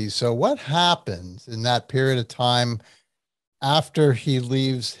 1850s. So what happens in that period of time after he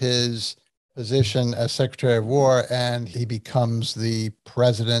leaves his position as Secretary of War and he becomes the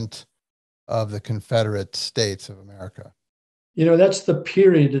president of the Confederate States of America? You know, that's the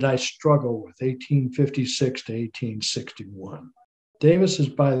period that I struggle with, 1856 to 1861. Davis is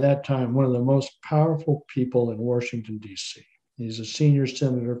by that time one of the most powerful people in Washington, D.C. He's a senior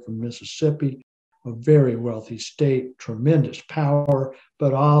senator from Mississippi, a very wealthy state, tremendous power,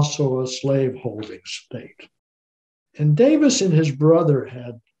 but also a slave-holding state. And Davis and his brother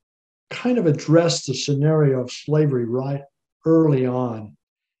had kind of addressed the scenario of slavery right early on.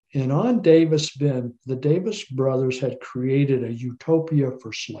 And on Davis Bend, the Davis brothers had created a utopia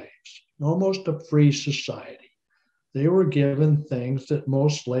for slaves, almost a free society. They were given things that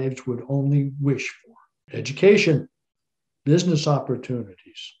most slaves would only wish for: education, business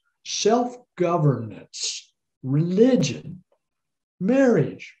opportunities, self-governance, religion,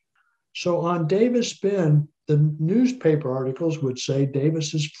 marriage. So on Davis Bend, the newspaper articles would say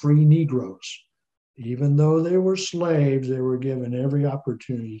Davis's free Negroes. Even though they were slaves, they were given every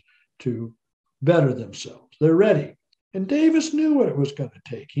opportunity to better themselves. They're ready. And Davis knew what it was going to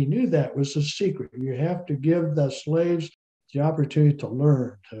take. He knew that was the secret. You have to give the slaves the opportunity to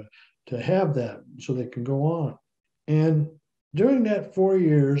learn, to have that so they can go on. And during that 4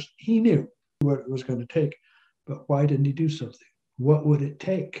 years, he knew what it was going to take. But why didn't he do something? What would it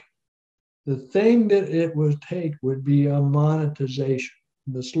take? The thing that it would take would be a monetization.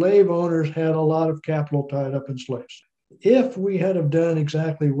 The slave owners had a lot of capital tied up in slaves. If we had have done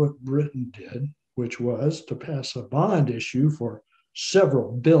exactly what Britain did, which was to pass a bond issue for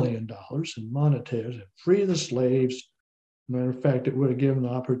several $billions in monetize and free the slaves, matter of fact, it would have given the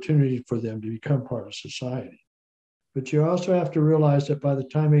opportunity for them to become part of society. But you also have to realize that by the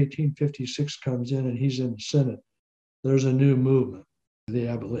time 1856 comes in and he's in the Senate, there's a new movement, the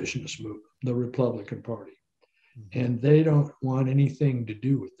abolitionist movement, the Republican Party. And they don't want anything to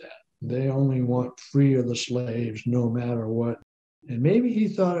do with that. They only want free of the slaves no matter what. And maybe he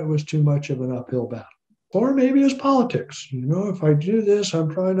thought it was too much of an uphill battle. Or maybe it's politics. You know, if I do this, I'm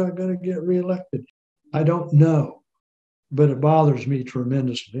probably not going to get reelected. I don't know. But it bothers me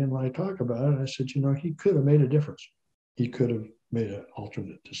tremendously. And when I talk about it, I said, you know, he could have made a difference. He could have made an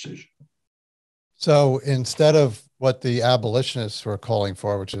alternate decision. So instead of what the abolitionists were calling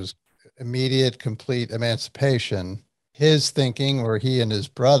for, which is immediate, complete emancipation, his thinking, or he and his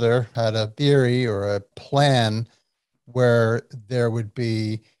brother had a theory or a plan where there would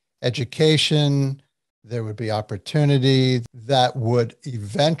be education, there would be opportunity that would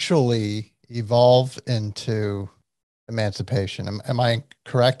eventually evolve into emancipation. Am I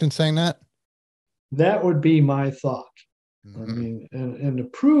correct in saying that? That would be my thought. Mm-hmm. I mean, and to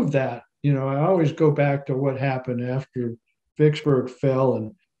prove that, you know, I always go back to what happened after Vicksburg fell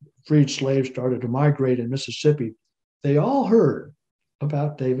and freed slaves started to migrate in Mississippi. They all heard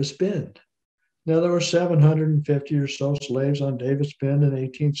about Davis Bend. Now, there were 750 or so slaves on Davis Bend in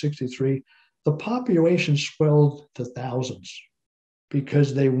 1863. The population swelled to thousands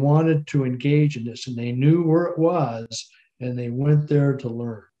because they wanted to engage in this and they knew where it was and they went there to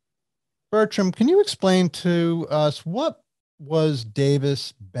learn. Bertram, can you explain to us what was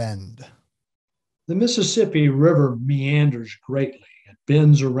Davis Bend? The Mississippi River meanders greatly. It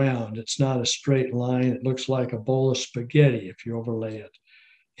bends around. It's not a straight line. It looks like a bowl of spaghetti if you overlay it.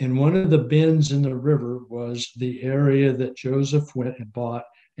 And one of the bends in the river was the area that Joseph went and bought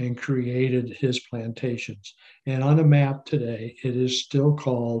and created his plantations. And on a map today, it is still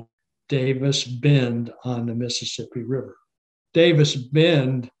called Davis Bend on the Mississippi River. Davis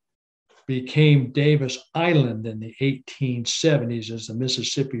Bend became Davis Island in the 1870s as the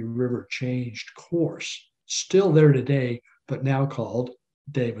Mississippi River changed course. Still there today, but now called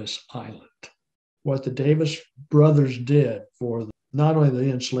Davis Island. What the Davis brothers did for not only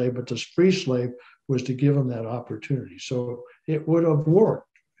the enslaved, but the free slave was to give them that opportunity. So it would have worked.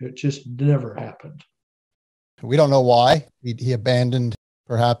 It just never happened. We don't know why. He abandoned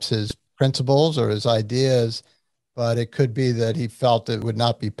perhaps his principles or his ideas, but it could be that he felt it would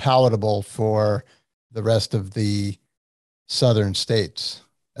not be palatable for the rest of the southern states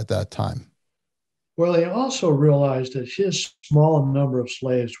at that time. Well, he also realized that his small number of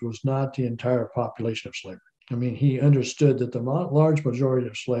slaves was not the entire population of slavery. I mean, he understood that the large majority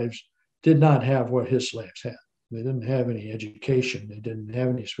of slaves did not have what his slaves had. They didn't have any education. They didn't have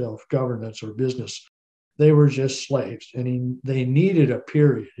any self-governance or business. They were just slaves, and they needed a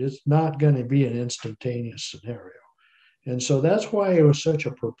period. It's not going to be an instantaneous scenario. And so that's why he was such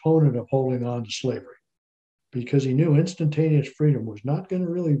a proponent of holding on to slavery, because he knew instantaneous freedom was not going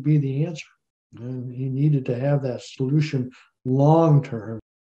to really be the answer. And he needed to have that solution long term.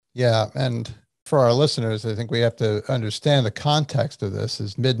 Yeah. And for our listeners, I think we have to understand the context of this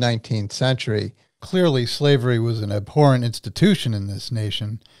is mid-19th century. Clearly, slavery was an abhorrent institution in this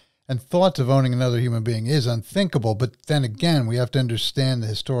nation, and thoughts of owning another human being is unthinkable. But then again, we have to understand the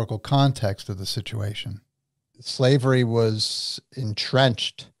historical context of the situation. Slavery was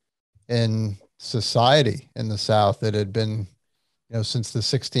entrenched in society in the South. It had been, since the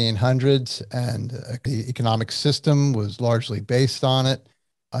 1600s, and the economic system was largely based on it,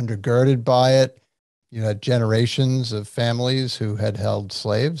 undergirded by it. You had generations of families who had held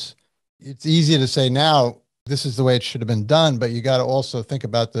slaves. It's easy to say now, this is the way it should have been done, but you got to also think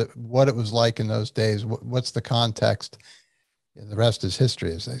about what it was like in those days. What's the context? And the rest is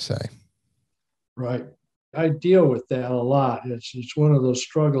history, as they say. Right. I deal with that a lot. It's one of those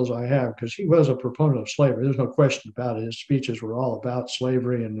struggles I have, because he was a proponent of slavery. There's no question about it. His speeches were all about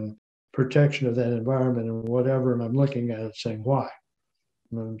slavery and the protection of that environment and whatever. And I'm looking at it saying, why?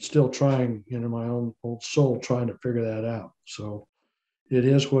 And I'm still trying, my own old soul, trying to figure that out. So it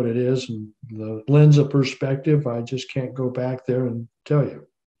is what it is. And the lens of perspective, I just can't go back there and tell you.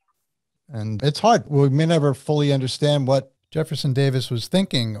 And it's hard. We may never fully understand what Jefferson Davis was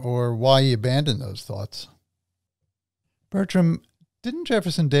thinking or why he abandoned those thoughts. Bertram, didn't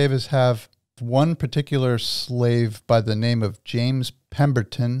Jefferson Davis have one particular slave by the name of James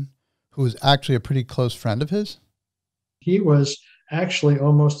Pemberton, who was actually a pretty close friend of his? He was actually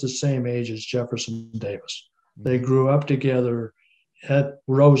almost the same age as Jefferson Davis. They grew up together at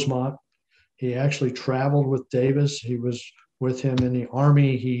Rosemont. He actually traveled with Davis. He was with him in the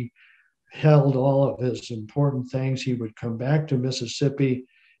Army. He held all of his important things. He would come back to Mississippi.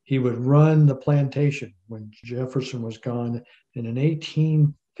 He would run the plantation when Jefferson was gone. And in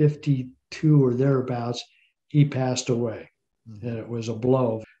 1852 or thereabouts, he passed away. Mm-hmm. And it was a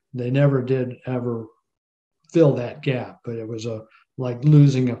blow. They never did ever fill that gap, but it was like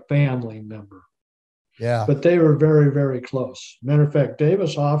losing a family member. Yeah. But they were very, very close. Matter of fact,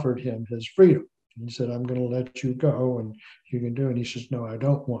 Davis offered him his freedom. He said, I'm going to let you go and you can do it. And he says, no, I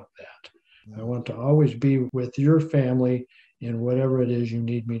don't want that. I want to always be with your family in whatever it is you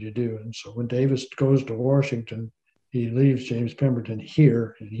need me to do. And so when Davis goes to Washington, he leaves James Pemberton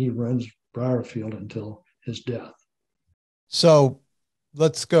here and he runs Briarfield until his death. So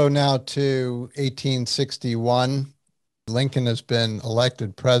let's go now to 1861. Lincoln has been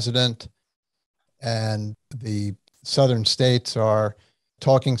elected president, and the southern states are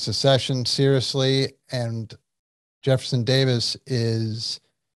talking secession seriously, and Jefferson Davis is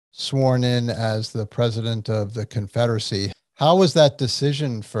sworn in as the president of the Confederacy. How was that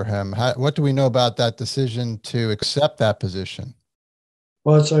decision for him? What do we know about that decision to accept that position?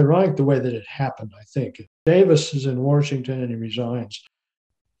 Well, it's ironic the way that it happened, I think. Davis is in Washington and he resigns.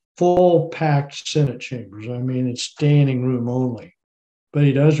 Full packed Senate chambers. I mean, it's standing room only. But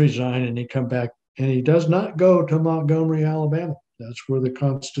he does resign and he come back, and he does not go to Montgomery, Alabama. That's where the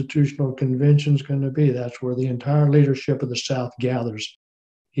Constitutional Convention is going to be. That's where the entire leadership of the South gathers.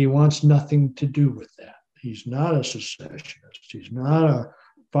 He wants nothing to do with that. He's not a secessionist. He's not a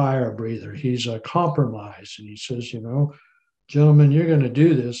fire breather. He's a compromise. And he says, gentlemen, you're going to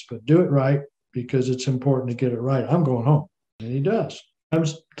do this, but do it right because it's important to get it right. I'm going home. And he does.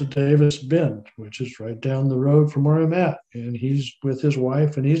 Comes to Davis Bend, which is right down the road from where I'm at. And he's with his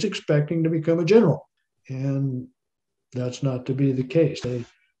wife and he's expecting to become a general. And that's not to be the case. They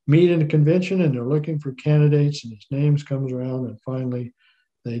meet in a convention and they're looking for candidates and his name comes around, and finally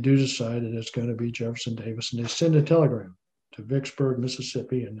they do decide that it's going to be Jefferson Davis. And they send a telegram to Vicksburg,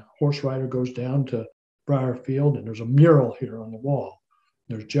 Mississippi, and a horse rider goes down to Briarfield, and there's a mural here on the wall.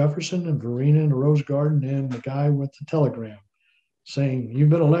 There's Jefferson and Verena in the rose garden and the guy with the telegram saying, you've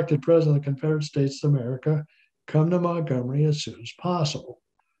been elected president of the Confederate States of America. Come to Montgomery as soon as possible.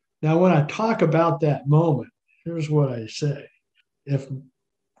 Now, when I talk about that moment, here's what I say. If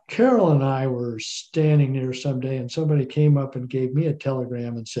Carol and I were standing there someday and somebody came up and gave me a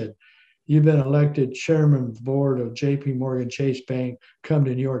telegram and said, you've been elected chairman of the board of JP Morgan Chase Bank, come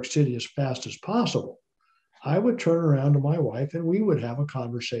to New York City as fast as possible, I would turn around to my wife and we would have a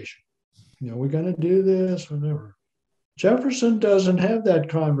conversation. We're going to do this, whatever. Jefferson doesn't have that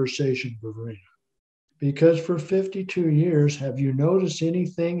conversation with Verena. Because for 52 years, have you noticed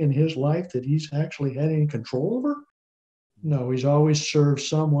anything in his life that he's actually had any control over? No, he's always served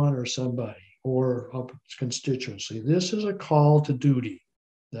someone or somebody or a constituency. This is a call to duty.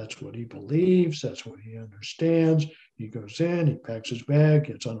 That's what he believes. That's what he understands. He goes in, he packs his bag,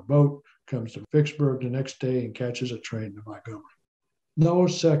 gets on a boat, comes to Vicksburg the next day and catches a train to Montgomery. No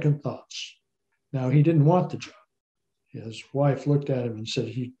second thoughts. Now, he didn't want the job. His wife looked at him and said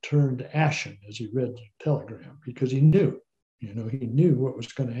he turned ashen as he read the telegram because he knew, he knew what was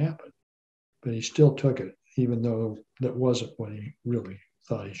going to happen. But he still took it, even though that wasn't what he really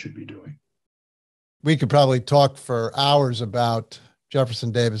thought he should be doing. We could probably talk for hours about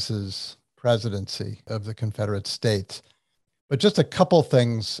Jefferson Davis's presidency of the Confederate States. But just a couple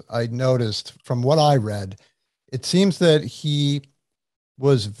things I noticed from what I read. It seems that he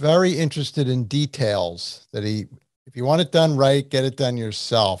was very interested in details, that if you want it done right, get it done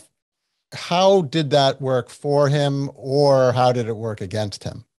yourself. How did that work for him, or how did it work against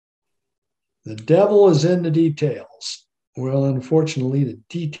him? The devil is in the details. Well, unfortunately, the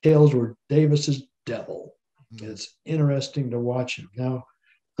details were Davis's devil. It's interesting to watch him. Now,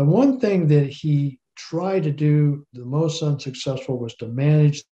 the one thing that he tried to do the most unsuccessful was to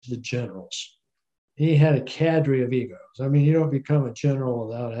manage the generals. He had a cadre of egos. I mean, you don't become a general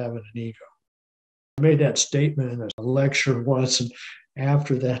without having an ego. I made that statement in a lecture once, and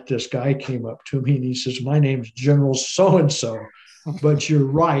after that, this guy came up to me and he says, "My name's General so-and-so, but you're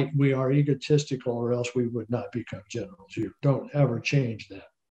right, we are egotistical or else we would not become generals. You don't ever change that."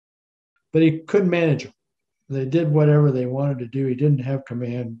 But he couldn't manage them. They did whatever they wanted to do. He didn't have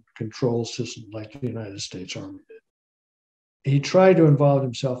command control system like the United States Army did. He tried to involve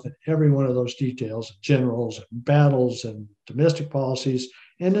himself in every one of those details, generals and battles and domestic policies.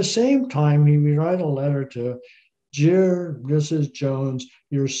 And at the same time, he would write a letter to, "Dear Mrs. Jones,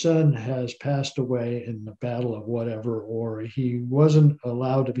 your son has passed away in the battle of whatever," or he wasn't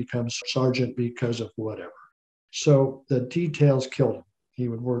allowed to become sergeant because of whatever. So the details killed him. He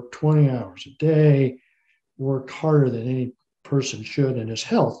would work 20 hours a day, worked harder than any person should, and his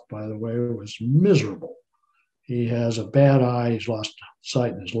health, by the way, was miserable. He has a bad eye. He's lost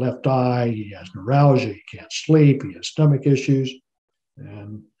sight in his left eye. He has neuralgia. He can't sleep. He has stomach issues.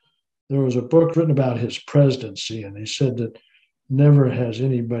 And there was a book written about his presidency, and they said that never has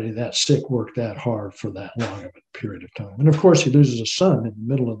anybody that sick worked that hard for that long of a period of time. And of course, he loses a son in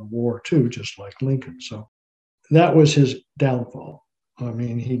the middle of the war, too, just like Lincoln. So that was his downfall. I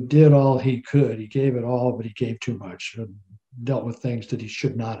mean, he did all he could. He gave it all, but he gave too much and dealt with things that he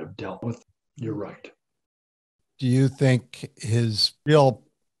should not have dealt with. You're right. Do you think his real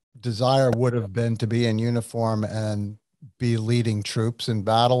desire would have been to be in uniform and be leading troops in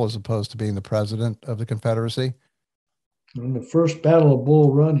battle as opposed to being the president of the Confederacy? In the first Battle of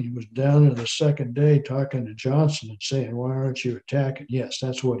Bull Run, he was down there the second day talking to Johnson and saying, "Why aren't you attacking?" Yes,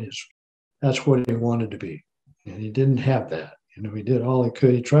 that's what he wanted to be. And he didn't have that. He did all he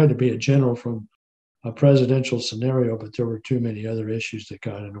could. He tried to be a general from a presidential scenario, but there were too many other issues that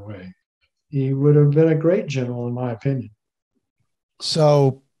got in the way. He would have been a great general, in my opinion.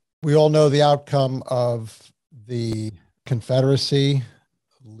 So we all know the outcome of the Confederacy.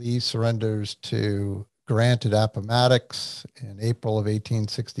 Lee surrenders to Grant at Appomattox in April of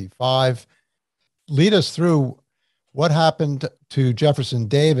 1865. Lead us through what happened to Jefferson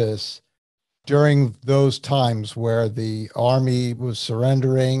Davis during those times where the Army was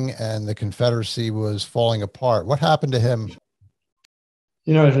surrendering and the Confederacy was falling apart. What happened to him?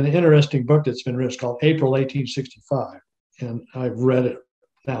 It's an interesting book that's been written. It's called April 1865, and I've read it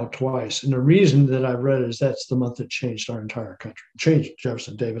now twice. And the reason that I've read it is that's the month that changed our entire country. It changed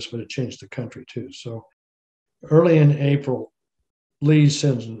Jefferson Davis, but it changed the country too. So early in April, Lee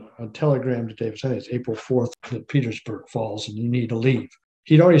sends a telegram to Davis. I think it's April 4th that Petersburg falls and you need to leave.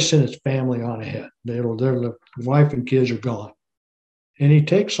 He'd already sent his family on ahead. Their wife and kids are gone. And he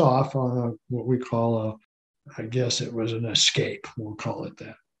takes off on what we call I guess it was an escape, we'll call it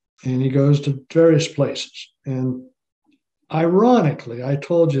that. And he goes to various places. And ironically, I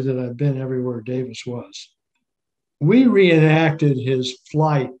told you that I've been everywhere Davis was. We reenacted his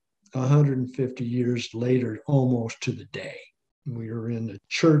flight 150 years later, almost to the day. We were in the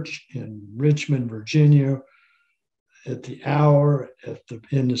church in Richmond, Virginia, at the hour,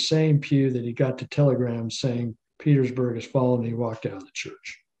 in the same pew that he got the telegram saying Petersburg has fallen. He walked out of the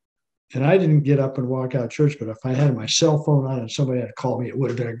church. And I didn't get up and walk out of church, but if I had my cell phone on and somebody had called me, it would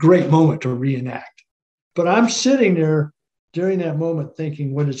have been a great moment to reenact. But I'm sitting there during that moment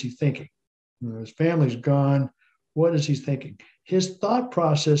thinking, what is he thinking? His family's gone. What is he thinking? His thought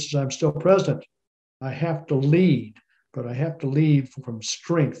process is, I'm still president. I have to lead. but I have to lead from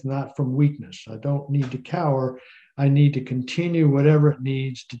strength, not from weakness. I don't need to cower. I need to continue whatever it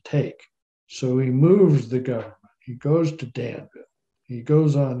needs to take. So he moves the government. He goes to Danville. He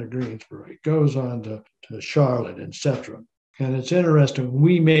goes on to Greensboro. He goes on to Charlotte, etc. And it's interesting,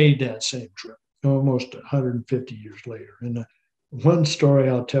 we made that same trip almost 150 years later. And one story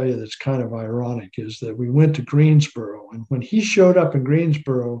I'll tell you that's kind of ironic is that we went to Greensboro. And when he showed up in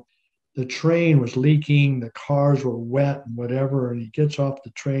Greensboro, the train was leaking, the cars were wet and whatever. And he gets off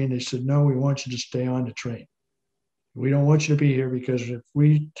the train. They said, no, we want you to stay on the train. We don't want you to be here because if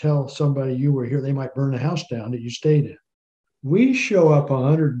we tell somebody you were here, they might burn the house down that you stayed in. We show up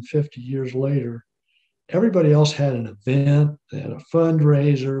 150 years later. Everybody else had an event, they had a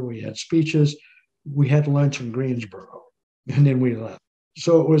fundraiser, we had speeches, we had lunch in Greensboro, and then we left.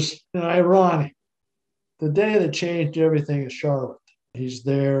 So it was ironic. The day that changed everything is Charlotte. He's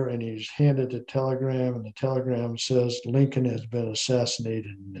there and he's handed a telegram, and the telegram says Lincoln has been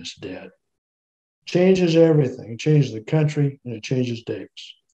assassinated and is dead. Changes everything. It changes the country and it changes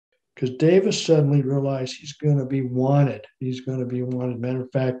Davis. Because Davis suddenly realized he's going to be wanted. He's going to be wanted. Matter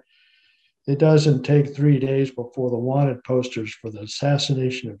of fact, it doesn't take 3 days before the wanted posters for the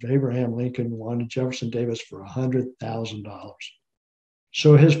assassination of Abraham Lincoln wanted Jefferson Davis for $100,000.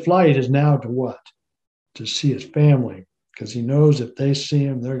 So his flight is now to what? To see his family, because he knows if they see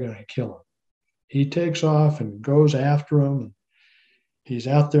him, they're going to kill him. He takes off and goes after him. He's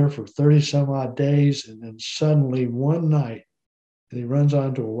out there for 30 some odd days. And then suddenly one night, he runs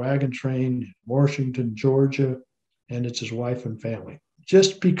onto a wagon train in Washington, Georgia, and it's his wife and family.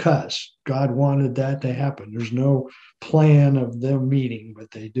 Just because God wanted that to happen. There's no plan of them meeting, but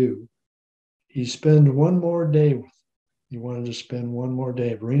they do. He spends one more day with them. He wanted to spend one more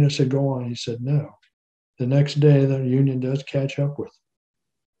day. Verena said, go on. He said, no. The next day, the Union does catch up with him.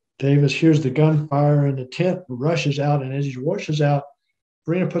 Davis hears the gunfire in the tent, rushes out, and as he rushes out,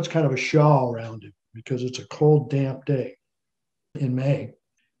 Verena puts kind of a shawl around him because it's a cold, damp day in May.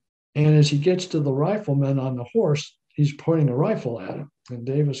 And as he gets to the rifleman on the horse, he's pointing a rifle at him. And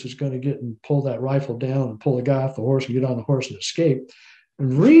Davis is going to get and pull that rifle down and pull the guy off the horse and get on the horse and escape.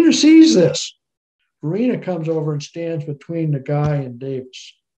 And Verena sees this. Verena comes over and stands between the guy and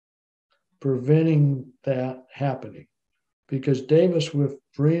Davis, preventing that happening. Because Davis, if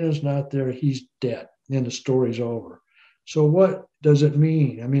Verena's not there, he's dead. And the story's over. So what does it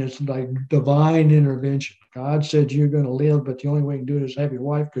mean? I mean, it's like divine intervention. God said you're going to live, but the only way you can do it is have your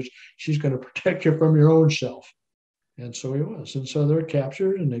wife because she's going to protect you from your own self. And so he was. And so they're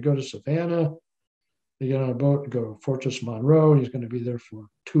captured and they go to Savannah. They get on a boat and go to Fortress Monroe. And he's going to be there for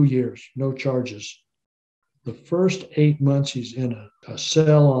 2 years, no charges. The first 8 months he's in a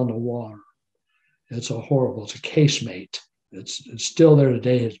cell on the water. It's a casemate. It's still there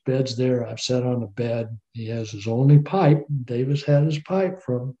today. His bed's there. I've sat on the bed. He has his only pipe. Davis had his pipe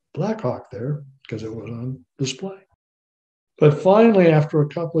from Black Hawk there because it was on display. But finally, after a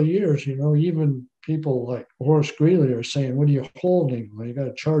couple of years, even people like Horace Greeley are saying, what are you holding? Well, you got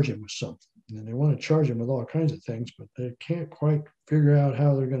to charge him with something. And they want to charge him with all kinds of things, but they can't quite figure out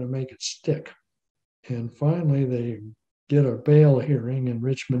how they're going to make it stick. And finally, they get a bail hearing in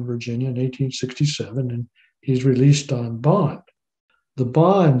Richmond, Virginia in 1867, and he's released on bond. The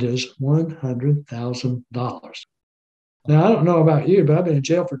bond is $100,000. Now, I don't know about you, but I've been in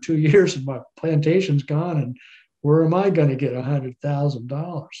jail for 2 years and my plantation's gone, and where am I going to get $100,000?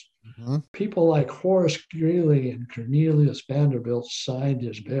 Mm-hmm. People like Horace Greeley and Cornelius Vanderbilt signed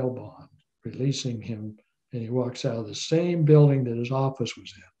his bail bond, releasing him, and he walks out of the same building that his office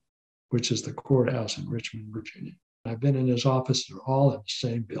was in, which is the courthouse in Richmond, Virginia. I've been in his office. They're all in the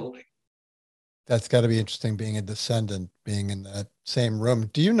same building. That's got to be interesting being a descendant, being in that same room.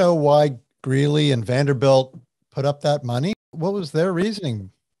 Do you know why Greeley and Vanderbilt put up that money? What was their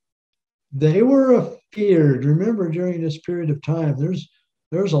reasoning? They were afeared. Remember, during this period of time,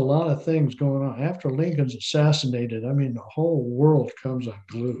 there's a lot of things going on. After Lincoln's assassinated, the whole world comes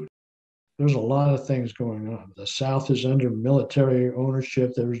unglued. There's a lot of things going on. The South is under military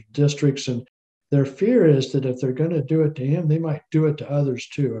ownership. There's districts, and their fear is that if they're going to do it to him, they might do it to others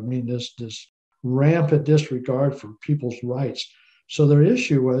too. This rampant disregard for people's rights. So their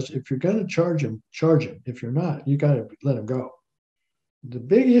issue was, if you're going to charge him, charge him. If you're not, you got to let him go. The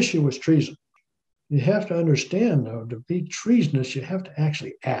big issue was treason. You have to understand, though, to be treasonous, you have to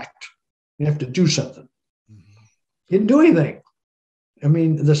actually act. You have to do something. Mm-hmm. He didn't do anything.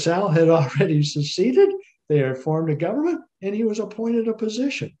 The South had already seceded. They had formed a government, and he was appointed a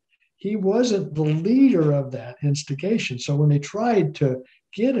position. He wasn't the leader of that instigation. So when they tried to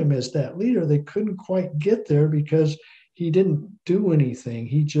get him as that leader, they couldn't quite get there because he didn't do anything.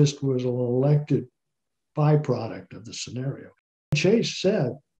 He just was an elected byproduct of the scenario. Chase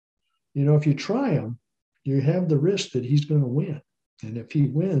said, you know, if you try him, you have the risk that he's going to win. And if he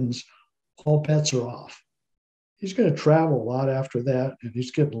wins, all bets are off. He's going to travel a lot after that, and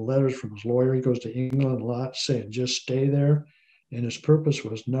he's getting letters from his lawyer. He goes to England a lot saying, just stay there. And his purpose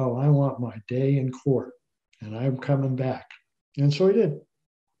was, no, I want my day in court, and I'm coming back. And so he did.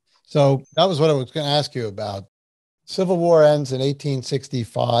 So that was what I was going to ask you about. Civil War ends in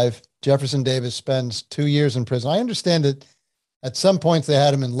 1865. Jefferson Davis spends 2 years in prison. I understand that at some points they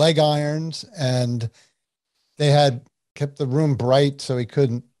had him in leg irons, and they had kept the room bright so he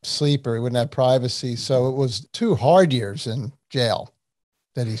couldn't sleep or he wouldn't have privacy. So it was 2 hard years in jail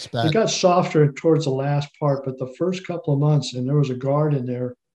that he spent. It got softer towards the last part, but the first couple of months, and there was a guard in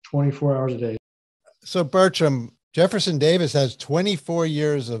there 24 hours a day. So Bertram, Jefferson Davis has 24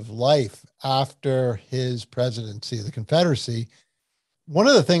 years of life after his presidency of the Confederacy. One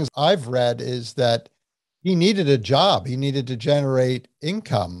of the things I've read is that he needed a job. He needed to generate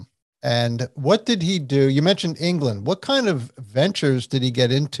income. And what did he do? You mentioned England. What kind of ventures did he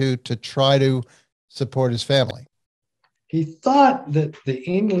get into to try to support his family? He thought that the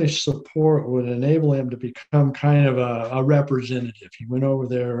English support would enable him to become kind of a representative. He went over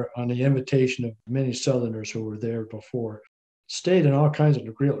there on the invitation of many Southerners who were there before, stayed in all kinds of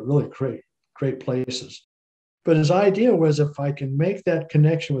really great places. But his idea was, if I can make that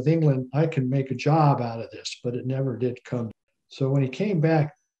connection with England, I can make a job out of this, but it never did come. So when he came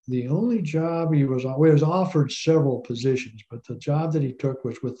back, the only job he was offered several positions, but the job that he took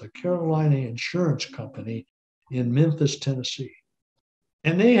was with the Carolina Insurance Company in Memphis, Tennessee.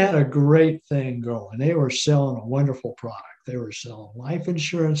 And they had a great thing going. They were selling a wonderful product. They were selling life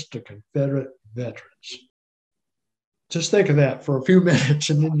insurance to Confederate veterans. Just think of that for a few minutes,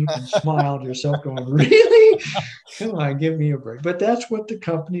 and then you can smile to yourself going, really? Come on, give me a break. But that's what the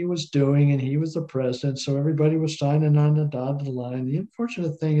company was doing, and he was the president, so everybody was signing on the dotted line. The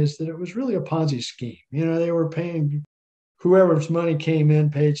unfortunate thing is that it was really a Ponzi scheme. You know, they were paying whoever's money came in,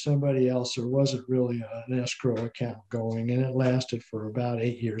 paid somebody else. There wasn't really an escrow account going, and it lasted for about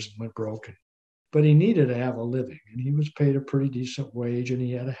 8 years and went broken. But he needed to have a living, and he was paid a pretty decent wage, and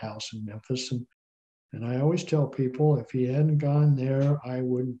he had a house in Memphis. And I always tell people, if he hadn't gone there, I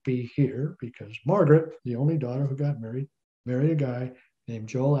wouldn't be here, because Margaret, the only daughter who got married a guy named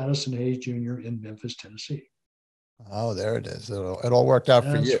Joel Addison Hayes Jr. in Memphis, Tennessee. Oh, there it is. It all worked out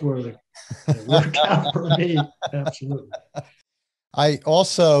for you. That's where it worked out for me. Absolutely. I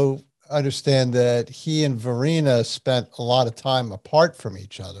also understand that he and Verena spent a lot of time apart from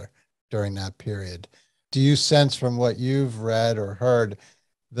each other during that period. Do you sense from what you've read or heard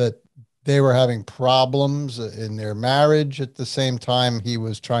that they were having problems in their marriage at the same time he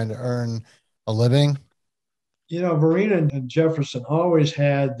was trying to earn a living? You know, Verena and Jefferson always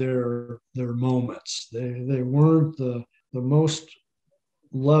had their moments. They weren't the most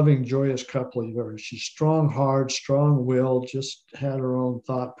loving, joyous couple you've ever. She's strong-hearted, strong-willed, just had her own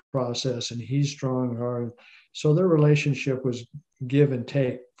thought process, and he's strong-hearted. So their relationship was give and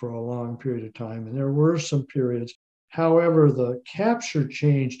take for a long period of time. And there were some periods. However, the capture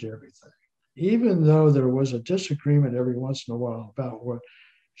changed everything. Even though there was a disagreement every once in a while about what,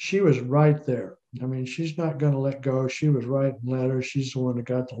 she was right there. I mean, she's not going to let go. She was writing letters. She's the one that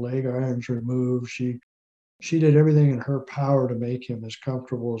got the leg irons removed. She did everything in her power to make him as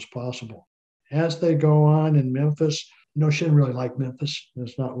comfortable as possible. As they go on in Memphis, you know, she didn't really like Memphis.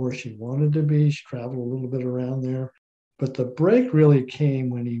 It's not where she wanted to be. She traveled a little bit around there. But the break really came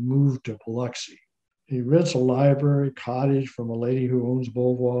when he moved to Biloxi. He rents a library cottage from a lady who owns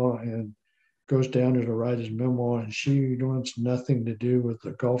Beauvoir and goes down there to write his memoir, and she wants nothing to do with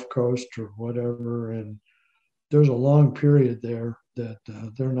the Gulf Coast or whatever. And there's a long period there that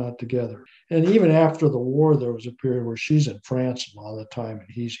they're not together. And even after the war, there was a period where she's in France a lot of the time and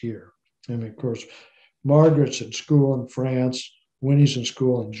he's here. And of course, Margaret's in school in France, Winnie's in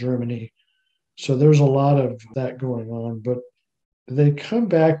school in Germany. So there's a lot of that going on. But they come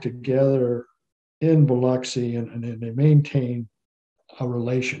back together in Biloxi and they maintain a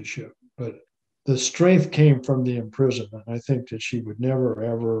relationship. But the strength came from the imprisonment. I think that she would never,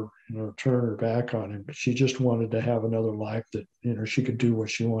 ever, turn her back on him. But she just wanted to have another life that, she could do what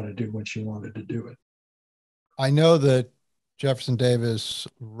she wanted to do when she wanted to do it. I know that Jefferson Davis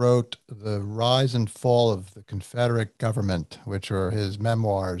wrote The Rise and Fall of the Confederate Government, which are his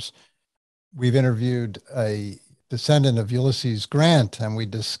memoirs. We've interviewed a descendant of Ulysses Grant, and we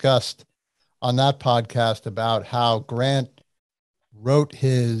discussed on that podcast about how Grant wrote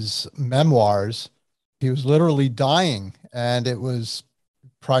his memoirs. He was literally dying, and it was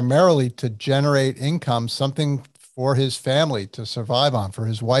primarily to generate income, something for his family to survive on, for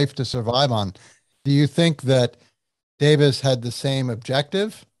his wife to survive on. Do you think that Davis had the same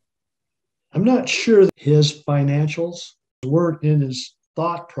objective? I'm not sure that his financials weren't in his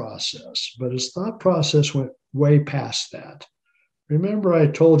thought process, but his thought process went way past that. Remember, I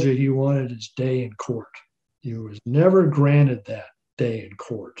told you he wanted his day in court. He was never granted that day in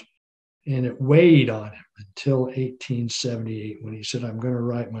court. And it weighed on him until 1878 when he said, I'm going to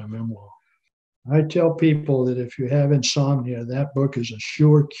write my memoir. I tell people that if you have insomnia, that book is a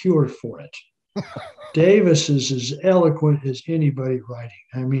sure cure for it. Davis is as eloquent as anybody writing.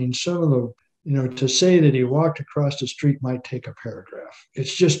 I mean, some of the, to say that he walked across the street might take a paragraph.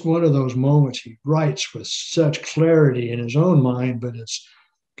 It's just one of those moments he writes with such clarity in his own mind, but it's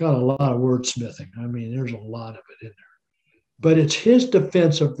got a lot of wordsmithing. I mean, there's a lot of it in there. But it's his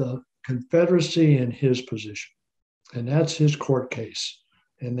defense of the Confederacy and his position. And that's his court case.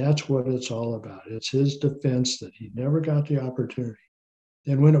 And that's what it's all about. It's his defense that he never got the opportunity.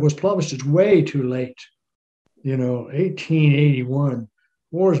 And when it was published, it's way too late. 1881,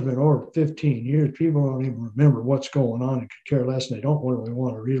 war's been over 15 years. People don't even remember what's going on and could care less. And they don't really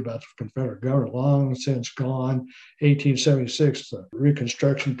want to read about the Confederate government. Long since gone. 1876, the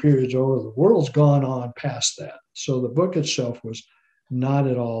Reconstruction period's over. The world's gone on past that. So the book itself was not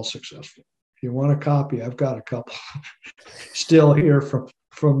at all successful. If you want a copy, I've got a couple still here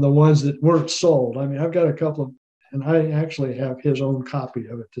from the ones that weren't sold. I mean, I've got a couple of, and I actually have his own copy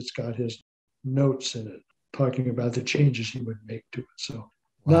of it that's got his notes in it, talking about the changes he would make to it. So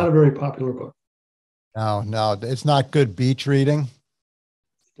not a very popular book. No, it's not good beach reading.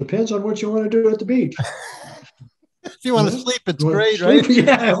 Depends on what you want to do at the beach. If you want to sleep, it's great, right?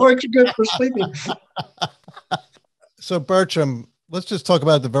 Yeah, it works good for sleeping. So Bertram, let's just talk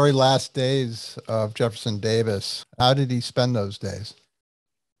about the very last days of Jefferson Davis. How did he spend those days?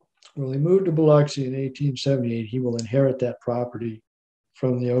 Well, he moved to Biloxi in 1878. He will inherit that property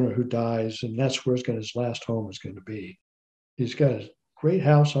from the owner who dies, and that's where his last home is going to be. He's got a great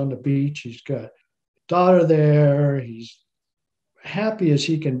house on the beach. He's got a daughter there. He's happy as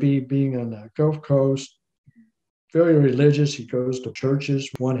he can be being on the Gulf Coast. Very religious. He goes to churches.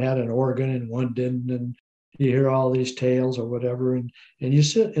 One had an organ and one didn't, and you hear all these tales or whatever, and you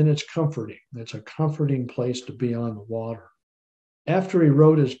sit, and it's comforting. It's a comforting place to be on the water. After he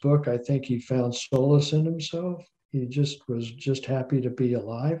wrote his book, I think he found solace in himself. He was happy to be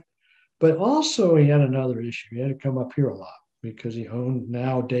alive. But also he had another issue. He had to come up here a lot because he owned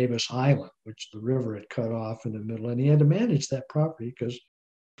now Davis Island, which the river had cut off in the middle. And he had to manage that property because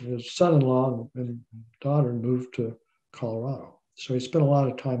his son-in-law and daughter moved to Colorado. So he spent a lot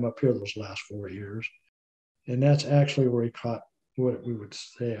of time up here those last 4 years. And that's actually where he caught what we would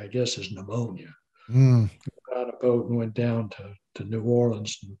say, I guess, is pneumonia. He got on a boat and went down to New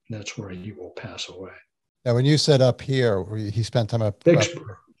Orleans, and that's where he will pass away. Now, when you said up here, he spent time up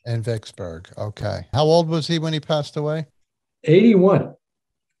Vicksburg. In Vicksburg. Okay. How old was he when he passed away? 81.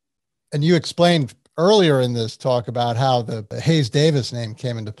 And you explained earlier in this talk about how the Hayes-Davis name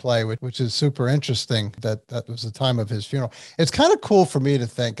came into play, which is super interesting, that was the time of his funeral. It's kind of cool for me to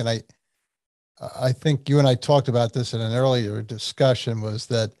think, and I think you and I talked about this in an earlier discussion, was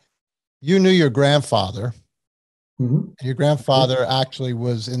that you knew your grandfather. Mm-hmm. And your grandfather actually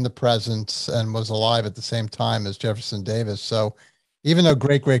was in the presence and was alive at the same time as Jefferson Davis. So even though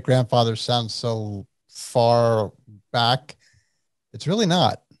great-great-grandfather sounds so far back, it's really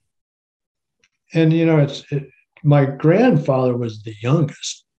not. And, my grandfather was the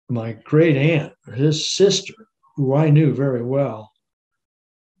youngest. My great aunt, his sister, who I knew very well,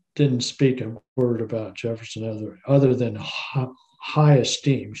 didn't speak a word about Jefferson other than high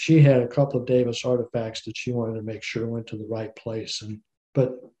esteem. She had a couple of Davis artifacts that she wanted to make sure went to the right place,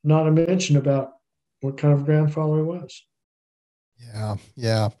 but not a mention about what kind of grandfather he was.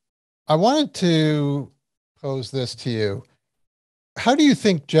 Yeah. I wanted to pose this to you. How do you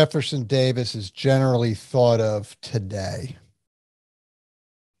think Jefferson Davis is generally thought of today?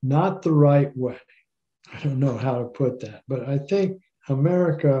 Not the right way. I don't know how to put that, but I think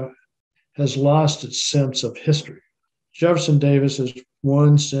America has lost its sense of history. Jefferson Davis is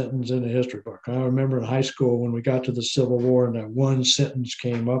one sentence in a history book. I remember in high school when we got to the Civil War and that one sentence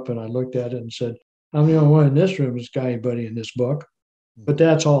came up, and I looked at it and said, I'm the only one in this room who's got anybody in this book. But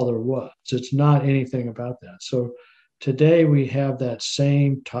that's all there was. It's not anything about that. So today we have that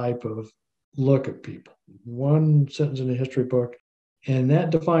same type of look at people. One sentence in a history book, and that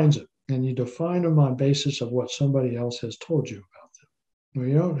defines it. And you define them on basis of what somebody else has told you about them.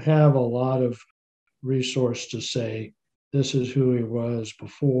 We don't have a lot of resource to say, this is who he was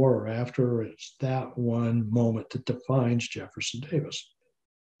before or after. It's that one moment that defines Jefferson Davis.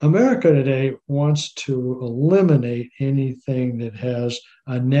 America today wants to eliminate anything that has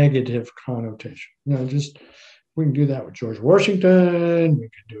a negative connotation. Just we can do that with George Washington. We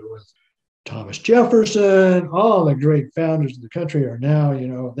can do it with Thomas Jefferson. All the great founders of the country are now,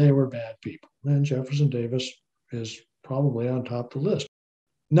 they were bad people. And Jefferson Davis is probably on top of the list,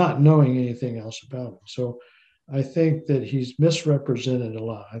 not knowing anything else about him. So I think that he's misrepresented a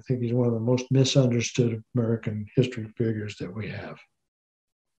lot. I think he's one of the most misunderstood American history figures that we have.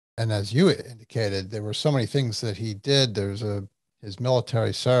 And as you indicated, there were so many things that he did. There's his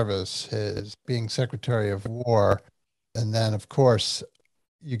military service, his being Secretary of War, and then, of course,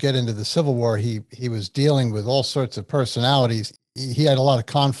 you get into the Civil War. He was dealing with all sorts of personalities. He had a lot of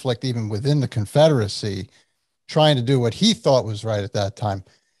conflict even within the Confederacy, trying to do what he thought was right at that time.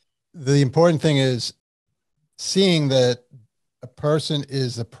 The important thing is seeing that a person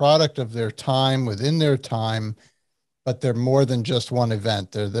is the product of their time within their time, but they're more than just one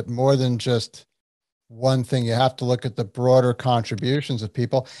event. They're more than just one thing. You have to look at the broader contributions of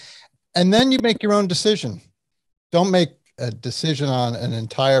people, and then you make your own decision. Don't make a decision on an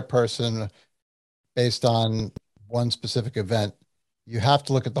entire person based on one specific event. You have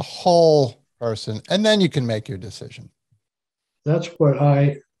to look at the whole person, and then you can make your decision. That's what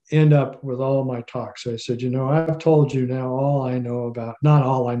I end up with all my talks. I said, I've told you now all I know about, not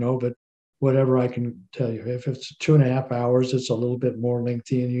all I know, but whatever I can tell you. If it's 2.5 hours, it's a little bit more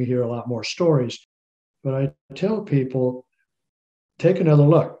lengthy and you hear a lot more stories. But I tell people, take another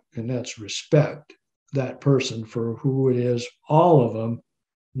look, and that's respect that person for who it is, all of them,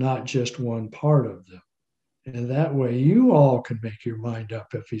 not just one part of them. And that way you all can make your mind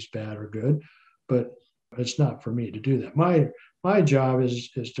up if he's bad or good, but it's not for me to do that. My job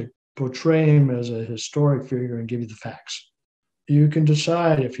is to portray him as a historic figure and give you the facts. You can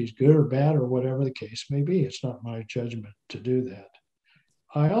decide if he's good or bad or whatever the case may be. It's not my judgment to do that.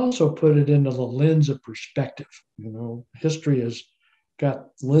 I also put it into the lens of perspective. History has got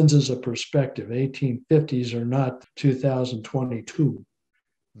lenses of perspective. 1850s are not 2022.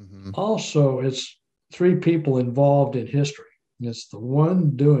 Mm-hmm. Also, it's three people involved in history. And it's the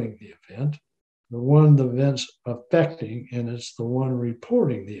one doing the event, the one the event's affecting, and it's the one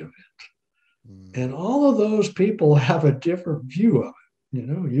reporting the event. And all of those people have a different view of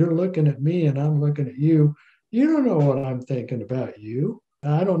it. You're looking at me and I'm looking at you. You don't know what I'm thinking about you.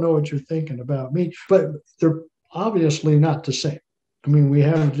 I don't know what you're thinking about me, but they're obviously not the same. I mean, we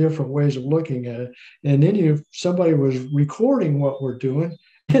have different ways of looking at it. And then if somebody was recording what we're doing,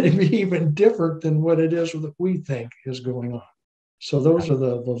 it'd be even different than what it is that we think is going on. So those are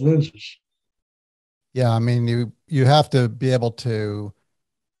the lenses. Yeah, I mean, you have to be able to,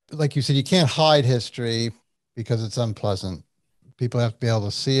 like you said, you can't hide history because it's unpleasant. People have to be able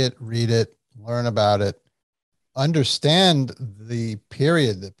to see it, read it, learn about it, understand the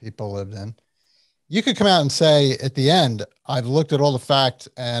period that people lived in. You could come out and say at the end, I've looked at all the facts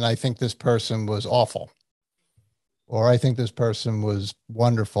and I think this person was awful, or I think this person was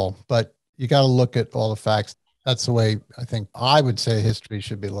wonderful, but you got to look at all the facts. That's the way I think I would say history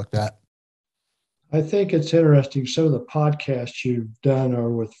should be looked at. I think it's interesting. Some of the podcasts you've done are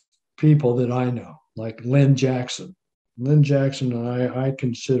with people that I know, like Lynn Jackson. Lynn Jackson and I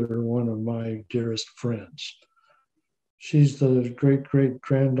consider one of my dearest friends. She's the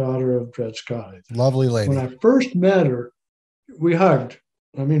great-great-granddaughter of Dred Scott. Lovely lady. When I first met her, we hugged.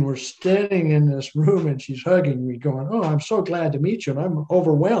 I mean, we're standing in this room and she's hugging me going, oh, I'm so glad to meet you. And I'm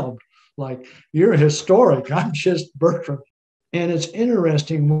overwhelmed. Like, you're historic. I'm just Bertram. And it's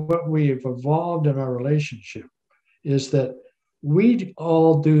interesting what we've evolved in our relationship is that we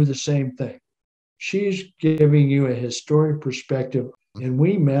all do the same thing. She's giving you a historic perspective. And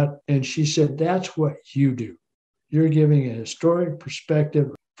we met and she said, that's what you do. You're giving a historic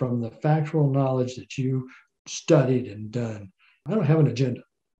perspective from the factual knowledge that you studied and done. I don't have an agenda.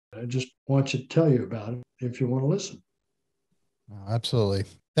 I just want to tell you about it if you want to listen. Absolutely.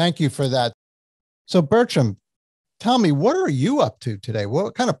 Thank you for that. So Bertram, tell me, what are you up to today?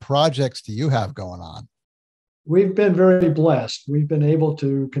 What kind of projects do you have going on? We've been very blessed. We've been able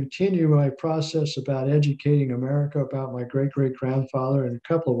to continue my process about educating America about my great-great-grandfather in a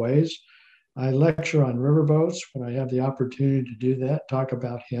couple of ways. I lecture on riverboats when I have the opportunity to do that, talk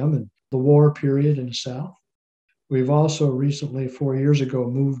about him and the war period in the South. We've also recently, 4 years ago,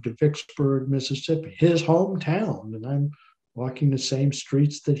 moved to Vicksburg, Mississippi, his hometown, and I'm walking the same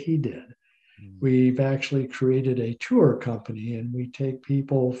streets that he did. We've actually created a tour company, and we take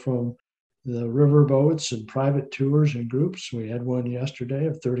people from the riverboats and private tours and groups. We had one yesterday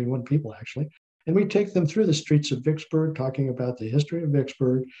of 31 people, actually, and we take them through the streets of Vicksburg, talking about the history of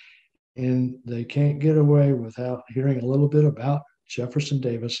Vicksburg. And they can't get away without hearing a little bit about Jefferson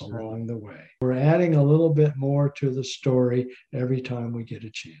Davis along the way. We're adding a little bit more to the story every time we get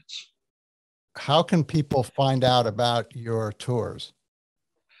a chance. How can people find out about your tours?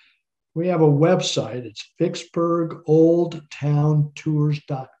 We have a website. It's Vicksburg Old Town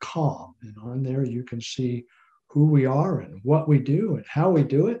Tours.com. And on there you can see who we are and what we do and how we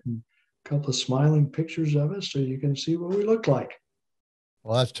do it, and a couple of smiling pictures of us so you can see what we look like.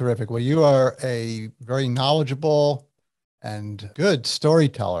 Well, that's terrific. Well, you are a very knowledgeable and good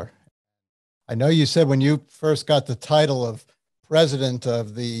storyteller. I know you said when you first got the title of president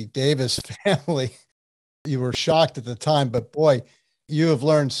of the Davis family, you were shocked at the time, but boy, you have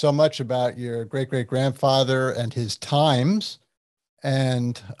learned so much about your great-great-grandfather and his times.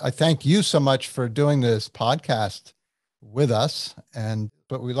 And I thank you so much for doing this podcast with us. And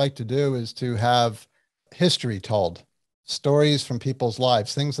what we like to do is to have history told, stories from people's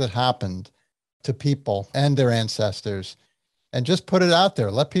lives, things that happened to people and their ancestors, and just put it out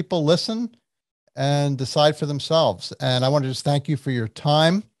there. Let people listen and decide for themselves. And I want to just thank you for your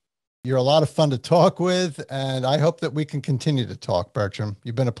time. You're a lot of fun to talk with, and I hope that we can continue to talk, Bertram.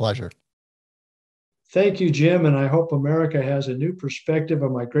 You've been a pleasure. Thank you, Jim, and I hope America has a new perspective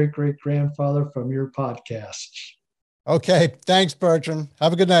of my great-great-grandfather from your podcasts. Okay, thanks, Bertram.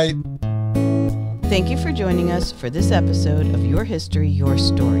 Have a good night. Thank you for joining us for this episode of Your History, Your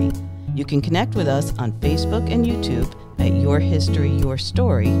Story. You can connect with us on Facebook and YouTube at Your History, Your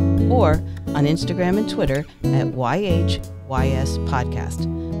Story, or on Instagram and Twitter at YHYS Podcast.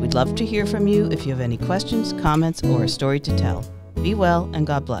 We'd love to hear from you if you have any questions, comments, or a story to tell. Be well and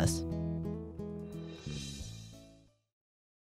God bless.